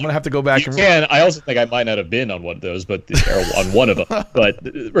back. I'm gonna have to go back. I also think I might not have been on one of those, but on one of them. But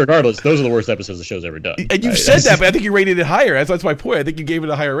regardless, those are the worst episodes the show's ever done. And you've said that, but I think you rated it higher. That's my point. I think you gave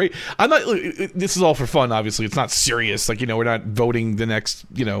it a higher rate. I'm not. This is all for fun, obviously. It's not serious. We're not voting the next,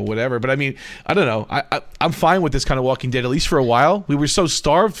 whatever. But I mean, I don't know. I'm fine with this kind of Walking Dead, at least for a while. We were so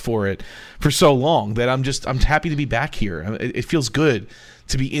starved for it for so long that I'm happy to be back here. It feels good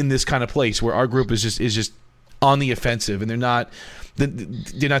to be in this kind of place where our group is just on the offensive, and they're not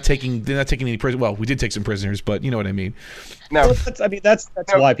taking any prisoners. Well, we did take some prisoners, but you know what I mean. No, that's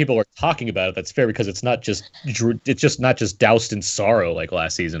why people are talking about it. That's fair, because it's not just doused in sorrow like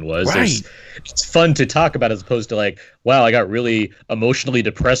last season was. Right. It's fun to talk about, as opposed to like, wow, I got really emotionally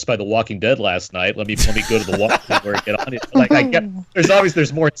depressed by The Walking Dead last night. Let me go to The Walking Dead where I get on it.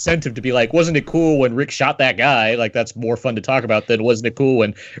 There's more incentive to be like, wasn't it cool when Rick shot that guy? Like, that's more fun to talk about than wasn't it cool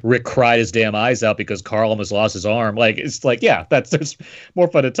when Rick cried his damn eyes out because Carl almost lost his arm? Like, it's like, yeah, there's more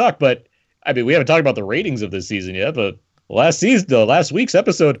fun to talk. But I mean, we haven't talked about the ratings of this season yet, but last week's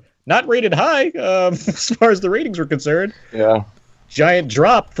episode, not rated high as far as the ratings were concerned. Yeah. giant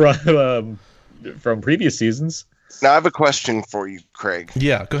drop from previous seasons. Now I have a question for you, Craig.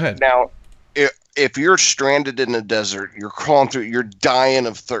 Yeah, go ahead. Now, if you're stranded in a desert, you're crawling through, you're dying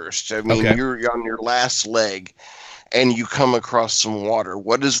of thirst. I mean, you're on your last leg, and you come across some water.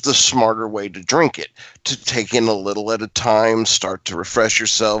 What is the smarter way to drink it? To take in a little at a time, start to refresh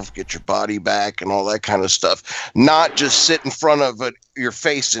yourself, get your body back, and all that kind of stuff. Not just sit in front of it, your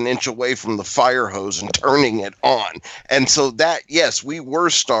face an inch away from the fire hose and turning it on. And so that, yes, we were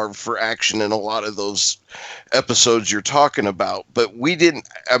starved for action in a lot of those episodes you're talking about, but we didn't.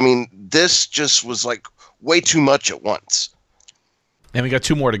 I mean, this just was like way too much at once. And we got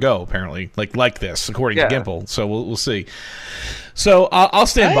 2 more to go, apparently, like this, according to Gimple. So we'll see. So I'll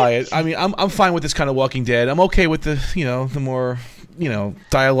stand by it. I mean, I'm fine with this kind of Walking Dead. I'm okay with the more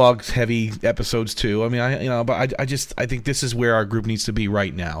dialogue heavy episodes too. I mean, but I think this is where our group needs to be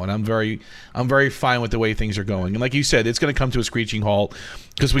right now, and I'm very fine with the way things are going. And like you said, it's going to come to a screeching halt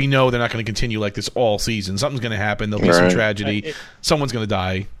because we know they're not going to continue like this all season. Something's going to happen. There'll be some tragedy. Someone's going to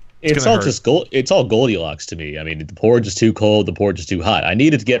die. It's all just it's all Goldilocks to me. I mean, the porridge is too cold, the porridge is too hot. I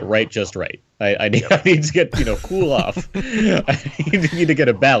need it to get just right. I need to get cool off. I need to get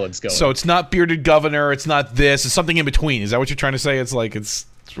a balance going. So it's not bearded governor. It's not this. It's something in between. Is that what you're trying to say? It's like it's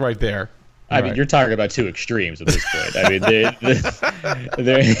right there. I mean, you're talking about 2 extremes at this point. I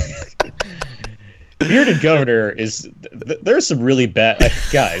mean, bearded governor is. There's some really bad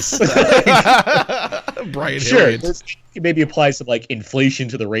guys. Brian sure. Maybe apply some inflation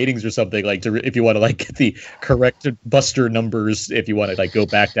to the ratings or something if you want to get the correct Buster numbers, if you want to go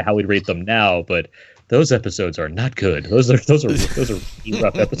back to how we'd rate them now, but those episodes are not good. Those are really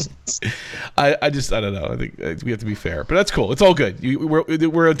rough episodes. I don't know. I think we have to be fair, but that's cool. It's all good.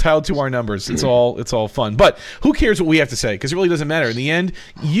 We're entitled to our numbers. It's all fun. But who cares what we have to say? Because it really doesn't matter. In the end,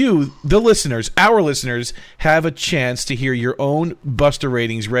 you, the listeners, our listeners, have a chance to hear your own Buster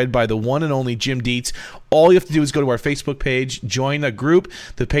ratings read by the one and only Jim Dietz. All you have to do is go to our Facebook page, join a group.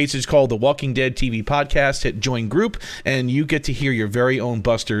 The page is called The Walking Dead TV Podcast. Hit join group, and you get to hear your very own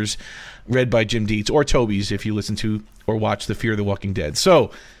Busters read by Jim Dietz, or Toby's if you listen to or watch The Fear of the Walking Dead.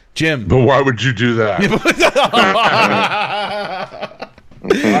 So, Jim. But why would you do that? Why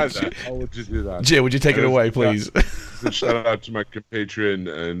would you do that? Jim, would you take it away, please? Shout out to my compatriot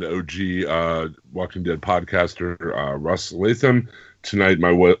and OG Walking Dead podcaster, Russ Latham. Tonight,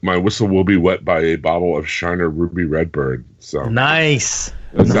 my whistle will be wet by a bottle of Shiner Ruby Redbird. So nice.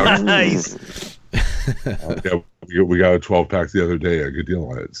 Nice. We got a 12-pack the other day. A good deal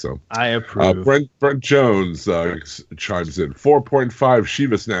on it. So I approve. Brent Jones chimes in 4.5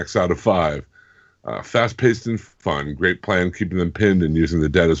 Shiva snacks out of 5. Fast-paced and fun. Great plan keeping them pinned and using the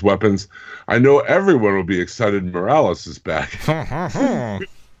dead as weapons. I know everyone will be excited Morales is back.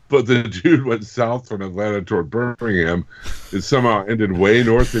 But the dude went south from Atlanta toward Birmingham and somehow ended way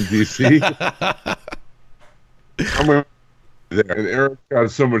north in D.C. I'm there. And Eric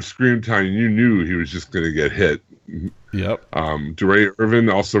got so much screen time, you knew he was just going to get hit. Yep. DeRay Irvin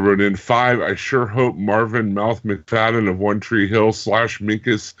also wrote in 5. I sure hope Marvin Mouth McFadden of One Tree Hill /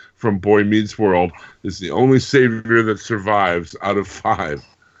 Minkus from Boy Meets World is the only savior that survives out of 5.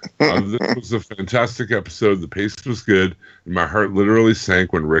 This was a fantastic episode. The pace was good, and my heart literally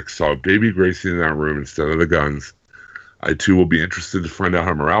sank when Rick saw baby Gracie in that room instead of the guns. I, too, will be interested to find out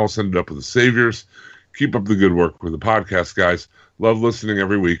how Morales ended up with the Saviors. Keep up the good work with the podcast, guys. Love listening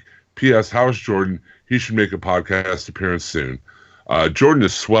every week. P.S. How is Jordan? He should make a podcast appearance soon. Jordan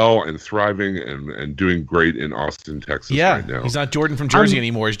is swell and thriving and doing great in Austin, Texas right now. He's not Jordan from Jersey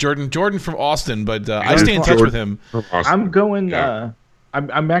anymore. He's Jordan from Austin, but I stay in touch with him. I'm going... Yeah.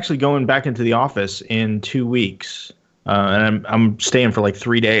 I'm actually going back into the office in 2 weeks, and I'm staying for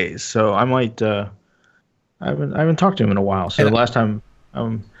 3 days. So I might. I haven't talked to him in a while. So last time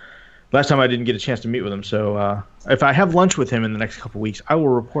I didn't get a chance to meet with him. So if I have lunch with him in the next couple of weeks, I will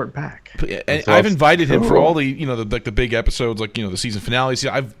report back. And I've invited him for all the the big episodes, the season finale.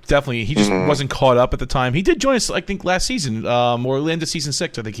 He just wasn't caught up at the time. He did join us, I think, last season, or end of season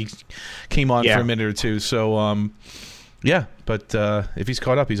 6. I think he came on for a minute or two. So. Yeah, but if he's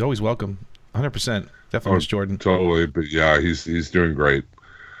caught up, he's always welcome. 100%. Definitely Miss Jordan. Totally, but yeah, he's doing great.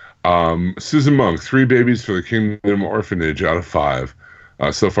 Susan Monk, 3 babies for the Kingdom Orphanage out of 5.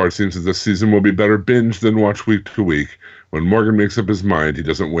 So far, it seems that this season will be better binge than watch week to week. When Morgan makes up his mind, he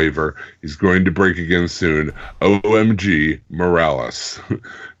doesn't waver. He's going to break again soon. OMG, Morales.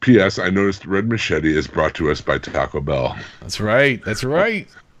 P.S. I noticed Red Machete is brought to us by Taco Bell. That's right.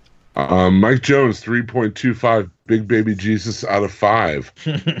 Mike Jones, 3.25 Big Baby Jesus out of 5.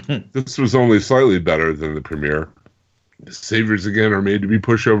 This was only slightly better than the premiere. The Saviors again are made to be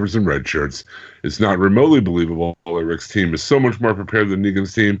pushovers and red shirts. It's not remotely believable that Rick's team is so much more prepared than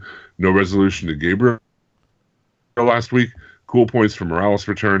Negan's team. No resolution to Gabriel last week. Cool points for Morales'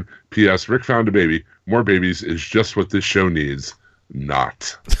 return. P.S. Rick found a baby. More babies is just what this show needs.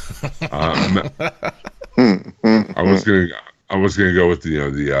 Not. I was gonna go with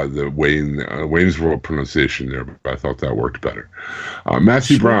the Wayne's World pronunciation there, but I thought that worked better.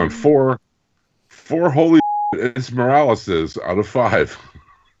 Matthew Brown, four holy it's Morales out of 5.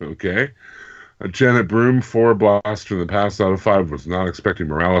 Okay. Janet Broom, 4 blast from the past out of 5. Was not expecting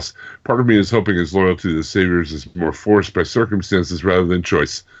Morales. Part of me is hoping his loyalty to the Saviors is more forced by circumstances rather than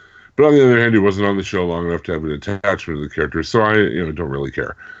choice. But on the other hand, he wasn't on the show long enough to have an attachment to the character, so I don't really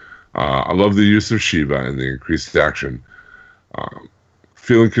care. I love the use of Shiva and the increased action.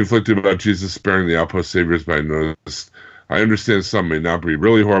 Feeling conflicted about Jesus sparing the Outpost Saviors, but I understand some may not be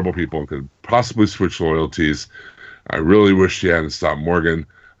really horrible people and could possibly switch loyalties. I really wish he hadn't stopped Morgan.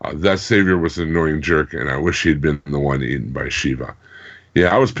 That Savior was an annoying jerk, and I wish he'd been the one eaten by Shiva.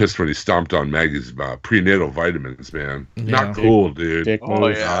 Yeah, I was pissed when he stomped on Maggie's prenatal vitamins, man. Yeah. Not cool, dude. Dick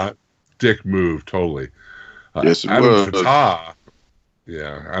move. Dick move, totally. Yes, it Adam was. Fatah.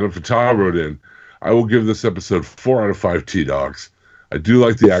 Yeah, Adam Fatah wrote in, I will give this episode 4 out of 5 T-Dogs. I do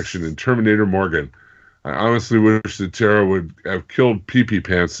like the action in Terminator Morgan. I honestly wish that Tara would have killed Pee-Pee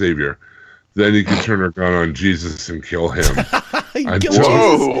Pants Savior. Then he could turn her gun on Jesus and kill him. You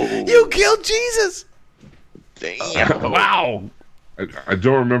killed Jesus! Damn. Wow. I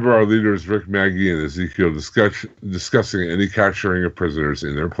don't remember our leaders Rick, Maggie, and Ezekiel discussing any capturing of prisoners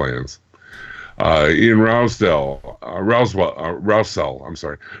in their plans. Ian Rousell,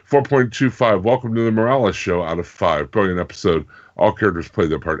 4.25. Welcome to the Morales Show out of 5. Brilliant episode. All characters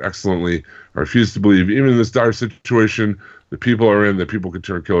played their part excellently. I refuse to believe, even in this dire situation, the people are in, that people could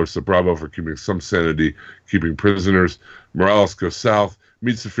turn killers. So bravo for keeping some sanity, keeping prisoners. Morales goes south,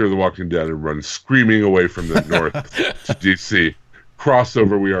 meets the Fear of the Walking Dead, and runs screaming away from the north to DC.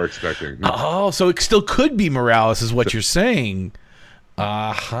 Crossover we are expecting. Oh, so it still could be Morales, is what you're saying.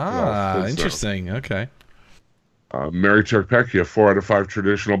 Aha, Well, interesting. Okay. Mary Charpecchia, 4 out of 5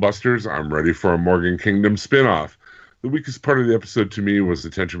 traditional busters. I'm ready for a Morgan Kingdom spinoff. The weakest part of the episode to me was the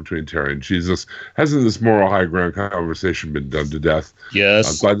tension between Tara and Jesus. Hasn't this moral high ground conversation been done to death?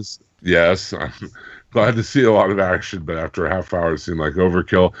 Yes. I'm glad to see a lot of action, but after a half hour, it seemed like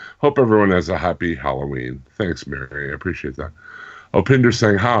overkill. Hope everyone has a happy Halloween. Thanks, Mary. I appreciate that. Opinder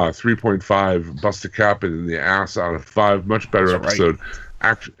saying, 3.5, bust a cap in the ass out of 5. Much better episode.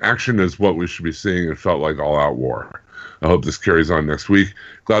 Right. Action is what we should be seeing. It felt like all-out war. I hope this carries on next week.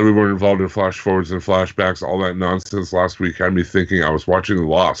 Glad we weren't involved in flash forwards and flashbacks. All that nonsense last week had me thinking I was watching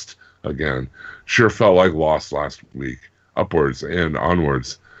Lost again. Sure felt like Lost last week. Upwards and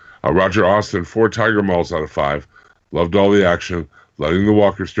onwards. Roger Austin, 4 Tiger Malls out of 5. Loved all the action. Letting the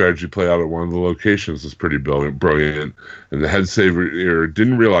Walker strategy play out at one of the locations was pretty brilliant. And the head savior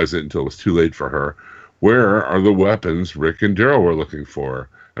didn't realize it until it was too late for her. Where are the weapons Rick and Daryl were looking for?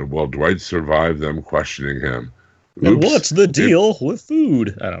 And will Dwight survive them questioning him? Oops. And what's the deal with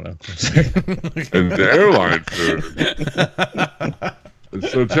food? I don't know. And the airline food.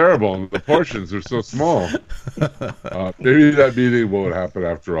 It's so terrible, and the portions are so small. Maybe that meeting won't happen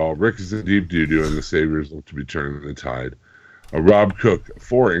after all. Rick is in deep doo-doo, and the Saviors look to be turning the tide. Rob Cook,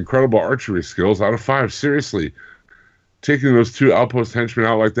 4 incredible archery skills out of 5. Seriously, taking those 2 Outpost henchmen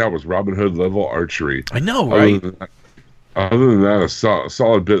out like that was Robin Hood level archery. I know, right? Other than that, a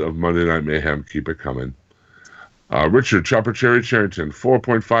solid bit of Monday Night Mayhem. Keep it coming. Richard, Chopper Cherry Charrington,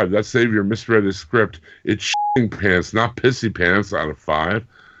 4.5. That Savior misread his script. It's shitting pants, not pissy pants, out of 5.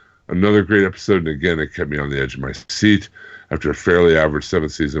 Another great episode, and again, it kept me on the edge of my seat. After a fairly average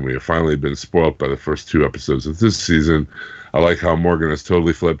 7th season, we have finally been spoiled by the first 2 episodes of this season. I like how Morgan has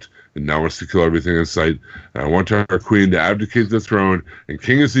totally flipped and now wants to kill everything in sight. And I want our queen to abdicate the throne and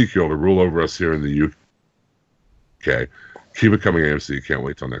King Ezekiel to rule over us here in the UK. Keep it coming, AMC. Can't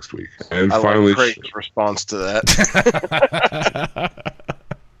wait till next week. And finally, Craig's response to that.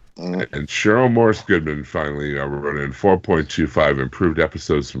 And Cheryl Morris Goodman finally wrote in 4.25 improved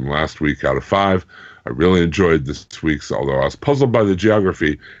episodes from last week out of 5. I really enjoyed this week's, although I was puzzled by the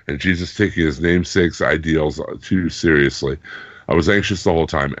geography and Jesus taking his namesake's ideals too seriously. I was anxious the whole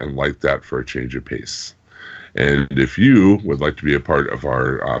time and liked that for a change of pace. And if you would like to be a part of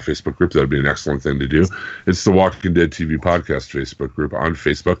our Facebook group, that would be an excellent thing to do. It's the Walking Dead TV Podcast Facebook group on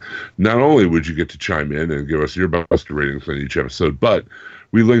Facebook. Not only would you get to chime in and give us your buster ratings on each episode, but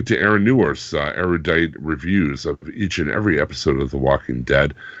we link to Aaron Newworth's erudite reviews of each and every episode of The Walking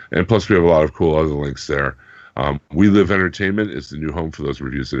Dead. And plus, we have a lot of cool other links there. We Live Entertainment is the new home for those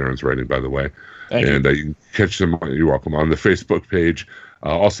reviews that Aaron's writing, by the way. Thank you. And you can catch them. You're welcome on the Facebook page.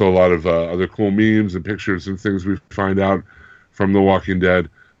 Also, a lot of other cool memes and pictures and things we find out from The Walking Dead.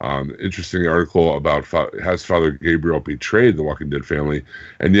 Interesting article about has Father Gabriel betrayed the Walking Dead family?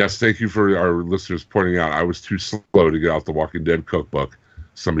 And yes, thank you for our listeners pointing out I was too slow to get out the Walking Dead cookbook.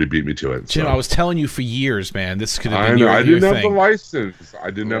 Somebody beat me to it. Jim, so. I was telling you for years, man. This could have been I your didn't have thing. the license. I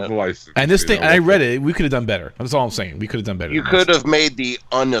didn't have the license. And this thing, I read it. We could have done better. That's all I'm saying. We could have done better. You could have made the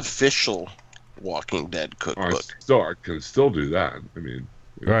unofficial Walking Dead cookbook. I can still do that. I mean,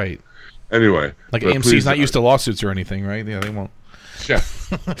 right. Anyway, like AMC's not used to lawsuits or anything, right? Yeah, they won't. Yeah,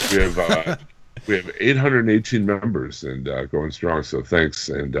 we have 818 members and going strong. So thanks,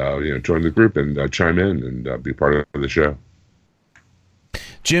 and join the group and chime in and be part of the show.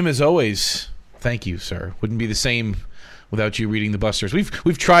 Jim, as always, thank you, sir. Wouldn't be the same without you reading the Busters.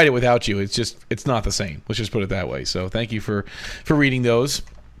 We've tried it without you. It's not the same. Let's just put it that way. So thank you for reading those.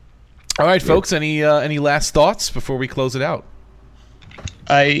 All right, folks. Any last thoughts before we close it out?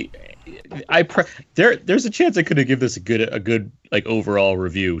 There's a chance I could have given this a good like overall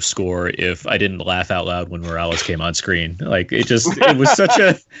review score if I didn't laugh out loud when Morales came on screen. Like it was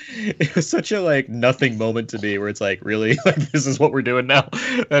such a like nothing moment to me where it's like, really, like this is what we're doing now,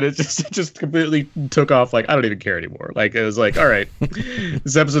 and it just completely took off. Like I don't even care anymore. Like it was like, all right,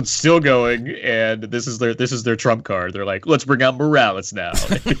 this episode's still going, and this is their trump card. They're like, let's bring out Morales now.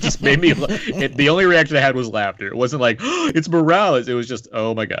 It just made me. The only reaction I had was laughter. It wasn't like, oh, it's Morales. It was just,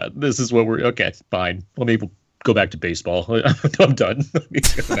 oh my god, this is what we're okay. Fine. Let me go back to baseball. I'm done.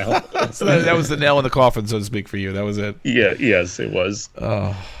 So that was the nail in the coffin, so to speak, for you. That was it. Yeah. Yes, it was.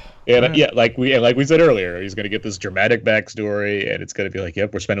 Oh. And like we said earlier, he's going to get this dramatic backstory, and it's going to be like,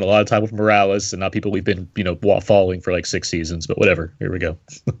 yep, we're spending a lot of time with Morales and not people we've been following for like 6 seasons. But whatever. Here we go.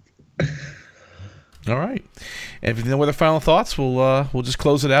 All right. And if you know what the final thoughts, we'll just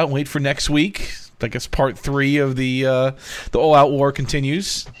close it out and wait for next week. I guess part 3 of the All Out War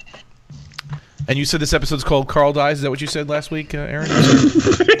continues. And you said this episode's called Carl Dies. Is that what you said last week, Aaron?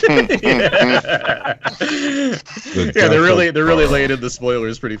 They're really laying in the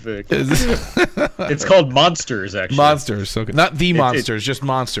spoilers pretty thick. It's called Monsters, actually. Monsters, okay. Not the Monsters, just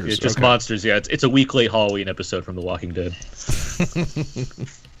Monsters. It's just Monsters, yeah. It's a week late Halloween episode from The Walking Dead.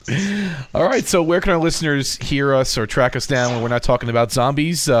 All right, so where can our listeners hear us or track us down when we're not talking about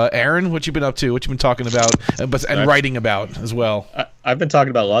zombies? Aaron, what you been up to? What you been talking about and writing about as well? I've been talking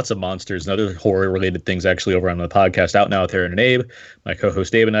about lots of monsters and other horror-related things actually over on the podcast Out Now with Aaron and Abe. My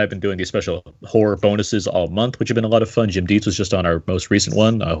co-host Abe and I have been doing these special horror bonuses all month, which have been a lot of fun. Jim Dietz was just on our most recent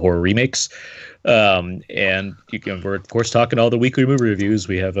one, horror remakes. And we're, of course, talking all the weekly movie reviews.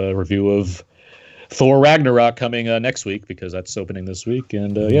 We have a review of Thor Ragnarok coming next week because that's opening this week.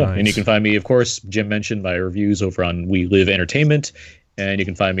 And nice. And you can find me, of course, Jim mentioned my reviews over on We Live Entertainment. And you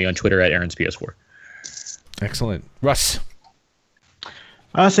can find me on Twitter at Aaron's PS4. Excellent. Russ?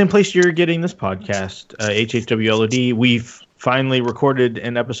 Same place you're getting this podcast, HHWLOD. We've finally recorded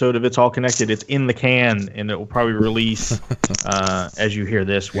an episode of It's All Connected. It's in the can, and it will probably release as you hear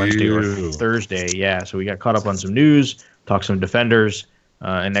this Wednesday or Thursday. Yeah, so we got caught up on some news, talked some Defenders,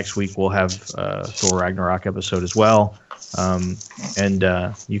 and next week we'll have Thor Ragnarok episode as well. And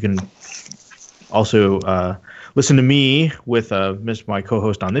you can also listen to me with my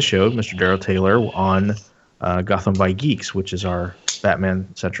co-host on this show, Mr. Daryl Taylor, on Gotham by Geeks, which is our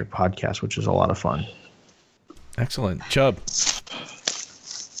Batman-centric podcast, which is a lot of fun. Excellent. Chubb?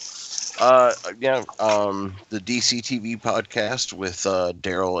 The DC TV podcast with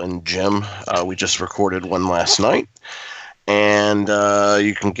Daryl and Jim. We just recorded one last night. And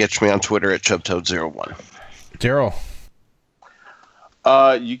you can catch me on Twitter at ChubToad01. Daryl?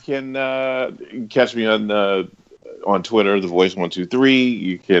 You can catch me on Twitter, The Voice123.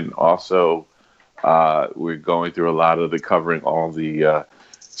 You can also... we're going through a lot of covering all the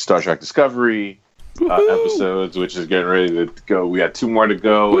Star Trek Discovery episodes, which is getting ready to go. We got 2 more to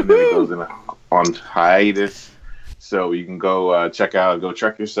go, and then it goes on hiatus. So you can go check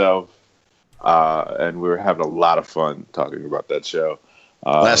Trek yourself. And we're having a lot of fun talking about that show.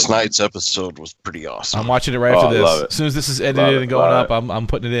 Last night's episode was pretty awesome. I'm watching it right after this. As soon as this is edited and going up, I'm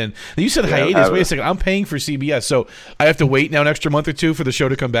putting it in. Now, you said hiatus. Wait a second. I'm paying for CBS, so I have to wait now an extra month or 2 for the show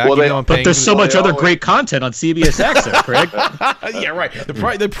to come back. Well, but there's so much other great content on CBS Access, Craig. Yeah, right.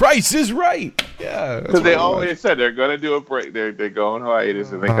 The price is right. Yeah, because they always said they're going to do a break. They go on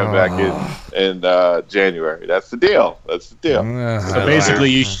hiatus and they come back in January. That's the deal. So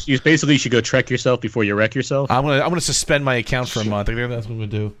basically, you basically should go Trek yourself before you wreck yourself. I'm gonna suspend my account for a month. I think that's what we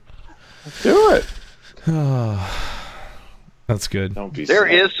do. Do it. That's good. There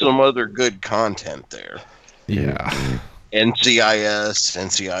is some other good content there. Yeah.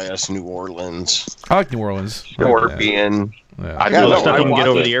 NCIS New Orleans. I like New Orleans. Scorpion. Yeah. I All know, the stuff I you can watch get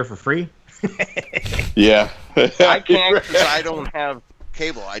over it. the air for free. Yeah. I can't because I don't have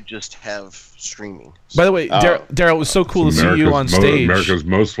cable. I just have streaming. By the way, Daryl, it was so cool to see you on stage. America's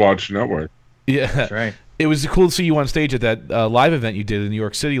most watched network. Yeah, That's right. It was cool to see you on stage at that live event you did in New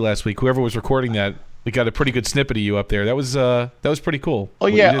York City last week. Whoever was recording that, we got a pretty good snippet of you up there. That was pretty cool. Oh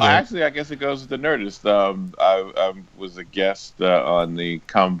what yeah, you did there. actually, I guess it goes with the Nerdist. I was a guest on the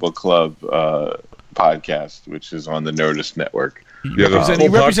Comic Book Club podcast, which is on the Nerdist Network. Yeah, the You full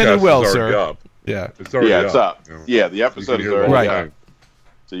represented podcast well, is sir. already up. Yeah, It's already Yeah, it's up. You know. Yeah, the episode is You can hear already the whole up. thing.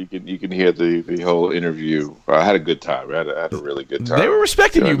 So you can hear the whole interview. I had a good time. I had a really good time. they were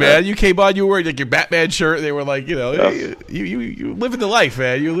respecting you, Doing man. that. You came on, you were wearing like your Batman shirt. They were like, you know, hey, you living the life,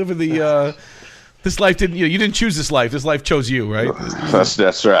 man. You living the this life didn't you didn't choose this life. This life chose you, right?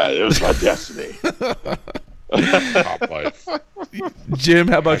 That's right. It was my destiny. Top life. Jim,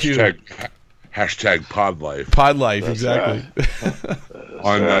 how about you? Hashtag pod life. Pod life, exactly.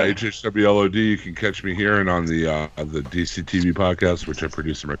 On HHWLOD, you can catch me here and on the DCTV podcast, which I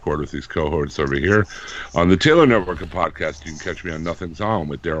produce and record with these cohorts over here. On the Taylor Network of podcasts, you can catch me on Nothing's On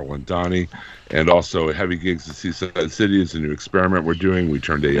with Daryl and Donnie. And also Heavy Gigs at Seaside City is a new experiment we're doing. We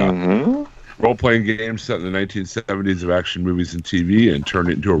turned a role-playing game set in the 1970s of action movies and TV and turned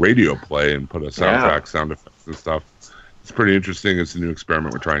it into a radio play and put a soundtrack, sound effects and stuff. It's pretty interesting. It's a new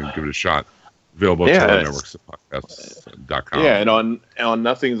experiment. We're trying to give it a shot. Available at Taylor Networks podcasts.com. Yeah, and on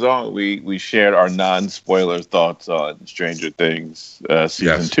Nothing's On, we shared our non-spoiler thoughts on Stranger Things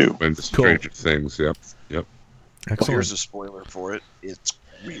season 2. And Stranger Things, yep. Excellent. Here's a spoiler for it. It's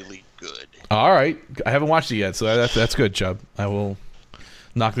really good. All right, I haven't watched it yet, so that's good, Chubb. I will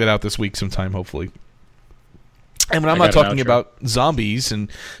knock that out this week sometime, hopefully. And when I'm not talking about zombies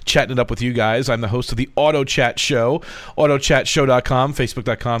and chatting it up with you guys, I'm the host of the Auto Chat Show, autochatshow.com,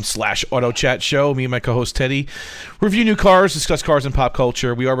 facebook.com/autochatshow. Me and my co-host Teddy review new cars, discuss cars and pop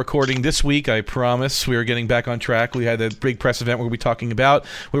culture. We are recording this week, I promise. We are getting back on track. We had a big press event we're going to be talking about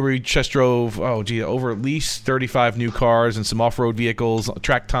where we just drove, over at least 35 new cars and some off-road vehicles,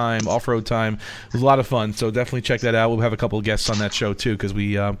 track time, off-road time. It was a lot of fun, so definitely check that out. We'll have a couple of guests on that show, too, because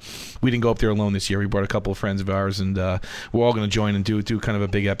we didn't go up there alone this year. We brought a couple of friends of ours, and we're all going to join and do kind of a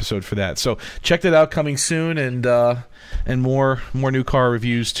big episode for that. So check that out, coming soon, and more new car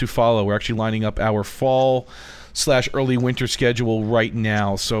reviews to follow. We're actually lining up our fall/early winter schedule right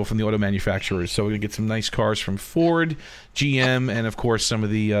now. So from the auto manufacturers, so we're going to get some nice cars from Ford, GM, and of course some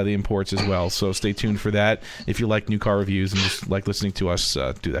of the imports as well. So stay tuned for that. If you like new car reviews and just like listening to us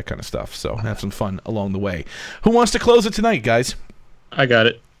do that kind of stuff, so have some fun along the way. Who wants to close it tonight, guys? I got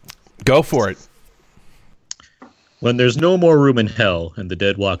it. Go for it. When there's no more room in hell and the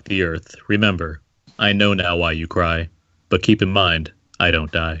dead walk the earth, remember, I know now why you cry, but keep in mind, I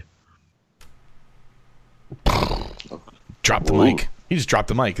don't die. Drop the mic. He just dropped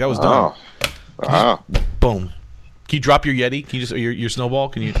the mic. That was done. Boom. Can you drop your Yeti? Can you just your snowball?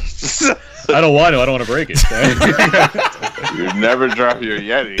 Can you? I don't want to. I don't want to break it. You never drop your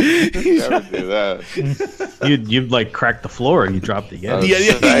Yeti. You never do that. You'd like crack the floor and you drop the Yeti.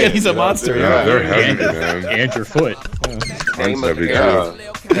 Yeah, he's a monster. Yeah, they're heavy, man. And your foot. Name of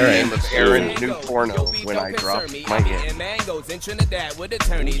Aaron's new porno when I drop my head. Mangoes in Trinidad with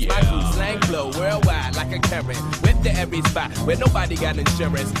attorneys. My crew slang flow worldwide like a current. Whip to every spot where nobody got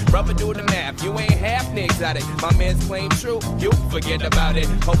insurance. Brother, do the math. You ain't half exotic. My man's claim true. You forget about it.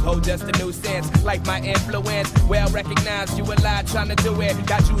 Ho, just a new sense. Like my influence. Well recognized. You a lie trying to do it.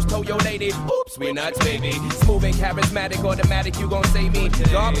 Got you told your lady. Oops, we nuts, baby. Smooth and charismatic. Automatic. You gon' say me.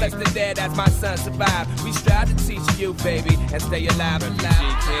 God bless the dead as my son survive. We strive to teach you, baby. And stay alive.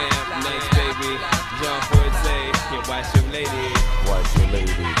 Nice baby, John Ford say, can't watch your lady. Watch your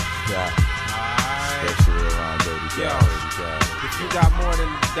lady, yeah. Especially around baby girl. If you got more than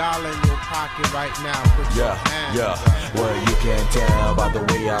 $1 in your pocket right now, put your hands up. Well, you can tell by the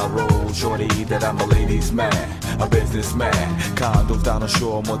way I roll, shorty, that I'm a ladies' man, a businessman. Condos down the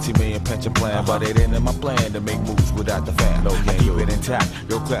shore, multi-million pension plan, but it ain't in my plan to make moves without the fam. I keep it intact,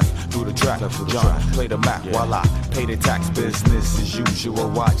 yo clef through the track. John, play the Mac while I pay the tax. Business as usual,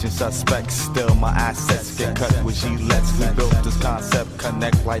 watching suspects. Still my assets get cut with Gillettes. We built this concept,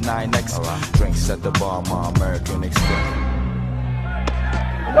 connect like 9X. Drinks at the bar, my American Express.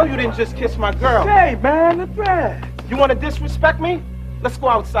 I know you didn't just kiss my girl. Hey, man, that's bad. You want to disrespect me? Let's go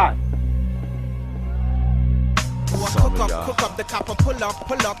outside. Cook up, the copper, pull up,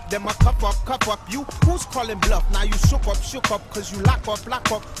 then my cup up, you, who's calling bluff? Now you shook up, cause you lock up,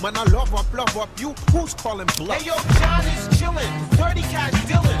 man, I love up, you, who's calling bluff? Hey, yo, John is chillin', 30 cash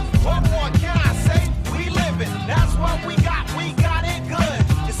dealin', what more can I say? we living. That's what we got it good.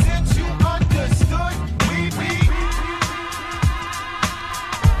 And since you understood, we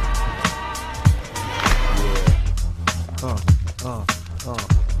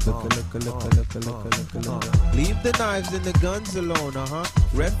Leave the knives and the guns alone,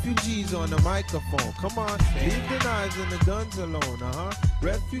 Refugees on the microphone, come on. Leave the knives and the guns alone,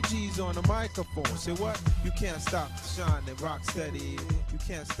 Refugees on the microphone. Say what? You can't stop the shining, rock steady. You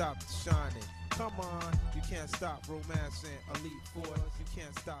can't stop the shining. Come on, you can't stop romancing elite force. You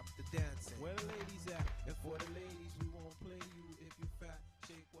can't stop the dancing. Where the ladies at? And for the ladies who